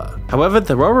malware. However,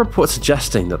 there are reports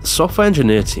suggesting that the software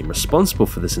engineer team responsible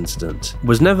for this incident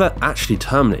was never actually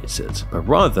terminated, but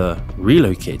rather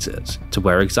relocated. To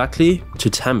where exactly? To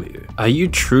Temu. Are you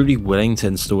truly willing to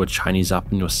install a Chinese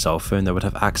app on your cell phone that would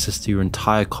have access to your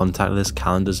entire contact list,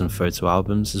 calendars and photo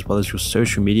albums, as well as your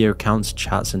social media accounts,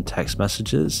 chats and text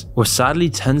messages? Well, sadly,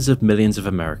 tens of millions of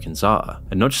Americans are,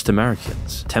 and not just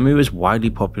Americans. Temu is widely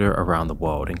popular around the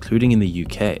world, including in the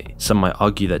UK. Some might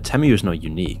argue that Temu is not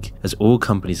unique, as all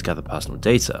companies gather personal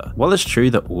data. While it's true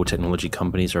that all technology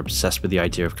companies are obsessed with the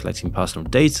idea of collecting personal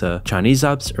data, Chinese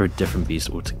apps are a different beast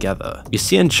altogether. You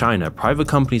see, in China, private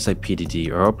companies like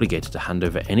PDD are obligated to hand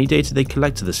over any data they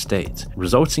collect to the state,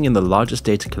 resulting in the largest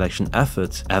data collection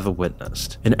effort ever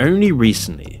witnessed. And only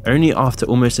recently, only after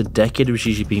almost a decade of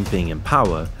Xi Jinping being in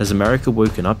power, has America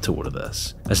woken up to all of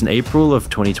this. As in April of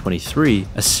 2023,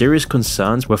 a serious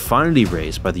concerns were finally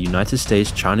raised by the United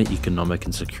States China Economic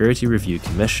and Security Review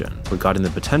Commission regarding the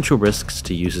potential risks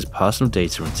to users' personal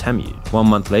data on Temu. 1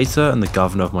 month later, and the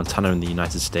governor of Montana in the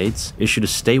United States issued a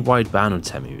statewide ban on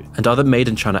Temu and other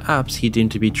made-in-China apps he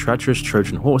deemed to be treacherous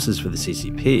Trojan horses for the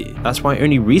CCP. That's why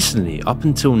only recently, up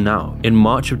until now, in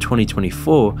March of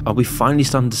 2024, are we finally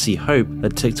starting to see hope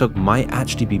that TikTok might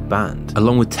actually be banned,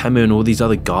 along with Temu and all these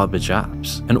other garbage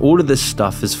apps. And all of this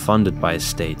stuff is funded by a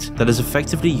state that is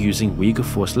effectively using Uyghur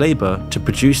forced labor to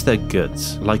produce their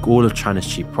goods, like all of China's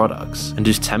cheap products. And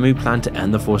does Temu plan to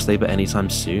end the forced labor anytime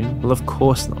soon? Well, of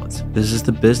course not. This is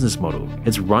the business model.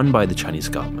 It's run by the Chinese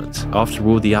government. After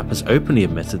all, the app has openly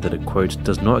admitted that it, quote,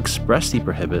 does not expressly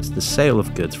prohibit the sale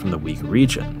of goods from the Uyghur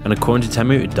region. And according to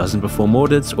Temu, it doesn't perform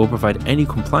audits or provide any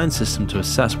compliance system to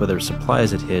assess whether its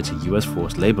suppliers adhere to US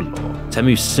forced labor law.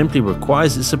 Temu simply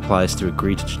requires its suppliers to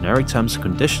agree to generic terms and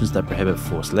conditions that prohibit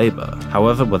forced labor.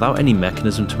 However, without any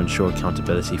mechanism to ensure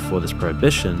accountability for this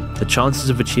prohibition, the chances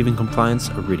of achieving compliance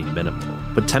are really minimal.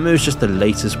 But Temu is just the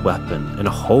latest weapon in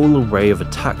a whole array of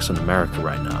attacks on America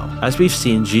right now. As we've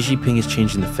seen, Xi Jinping is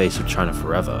changing the face of China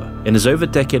forever. In his over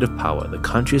decade of power, the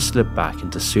country has slipped back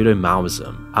into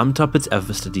pseudo-Maoism, amped up its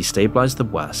efforts to destabilize the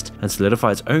West and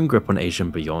solidify its own grip on Asia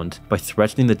and beyond by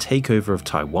threatening the takeover of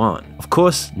Taiwan. Of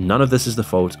course, none of this is the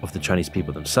fault of the Chinese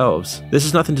people themselves. This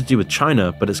has nothing to do with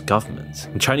China, but its government.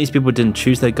 And Chinese people didn't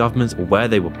choose their government or where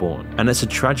they were born, and it's a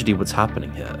tragedy what's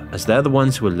happening here, as they're the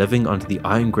ones who are living under the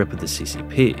iron grip of the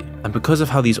CCP. And because of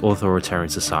how these authoritarian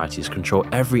societies control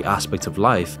every aspect of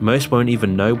life, most won't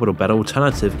even know what a better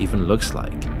alternative even looks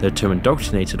like. They're too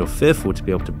indoctrinated or fearful to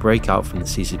be able to break out from the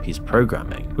CCP's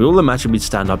programming. We all imagine we'd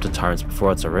stand up to tyrants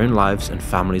before it's our own lives and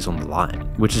families on the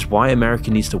line, which is why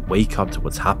America needs to wake up to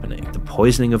what's happening, the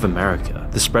poisoning of America,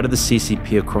 the spread of the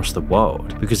CCP across the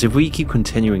world, because if we keep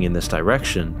continuing in this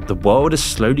direction, the world is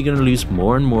slowly going to lose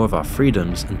more and more of our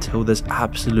freedoms until there's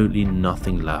absolutely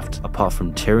nothing left apart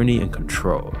from tyranny and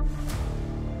control.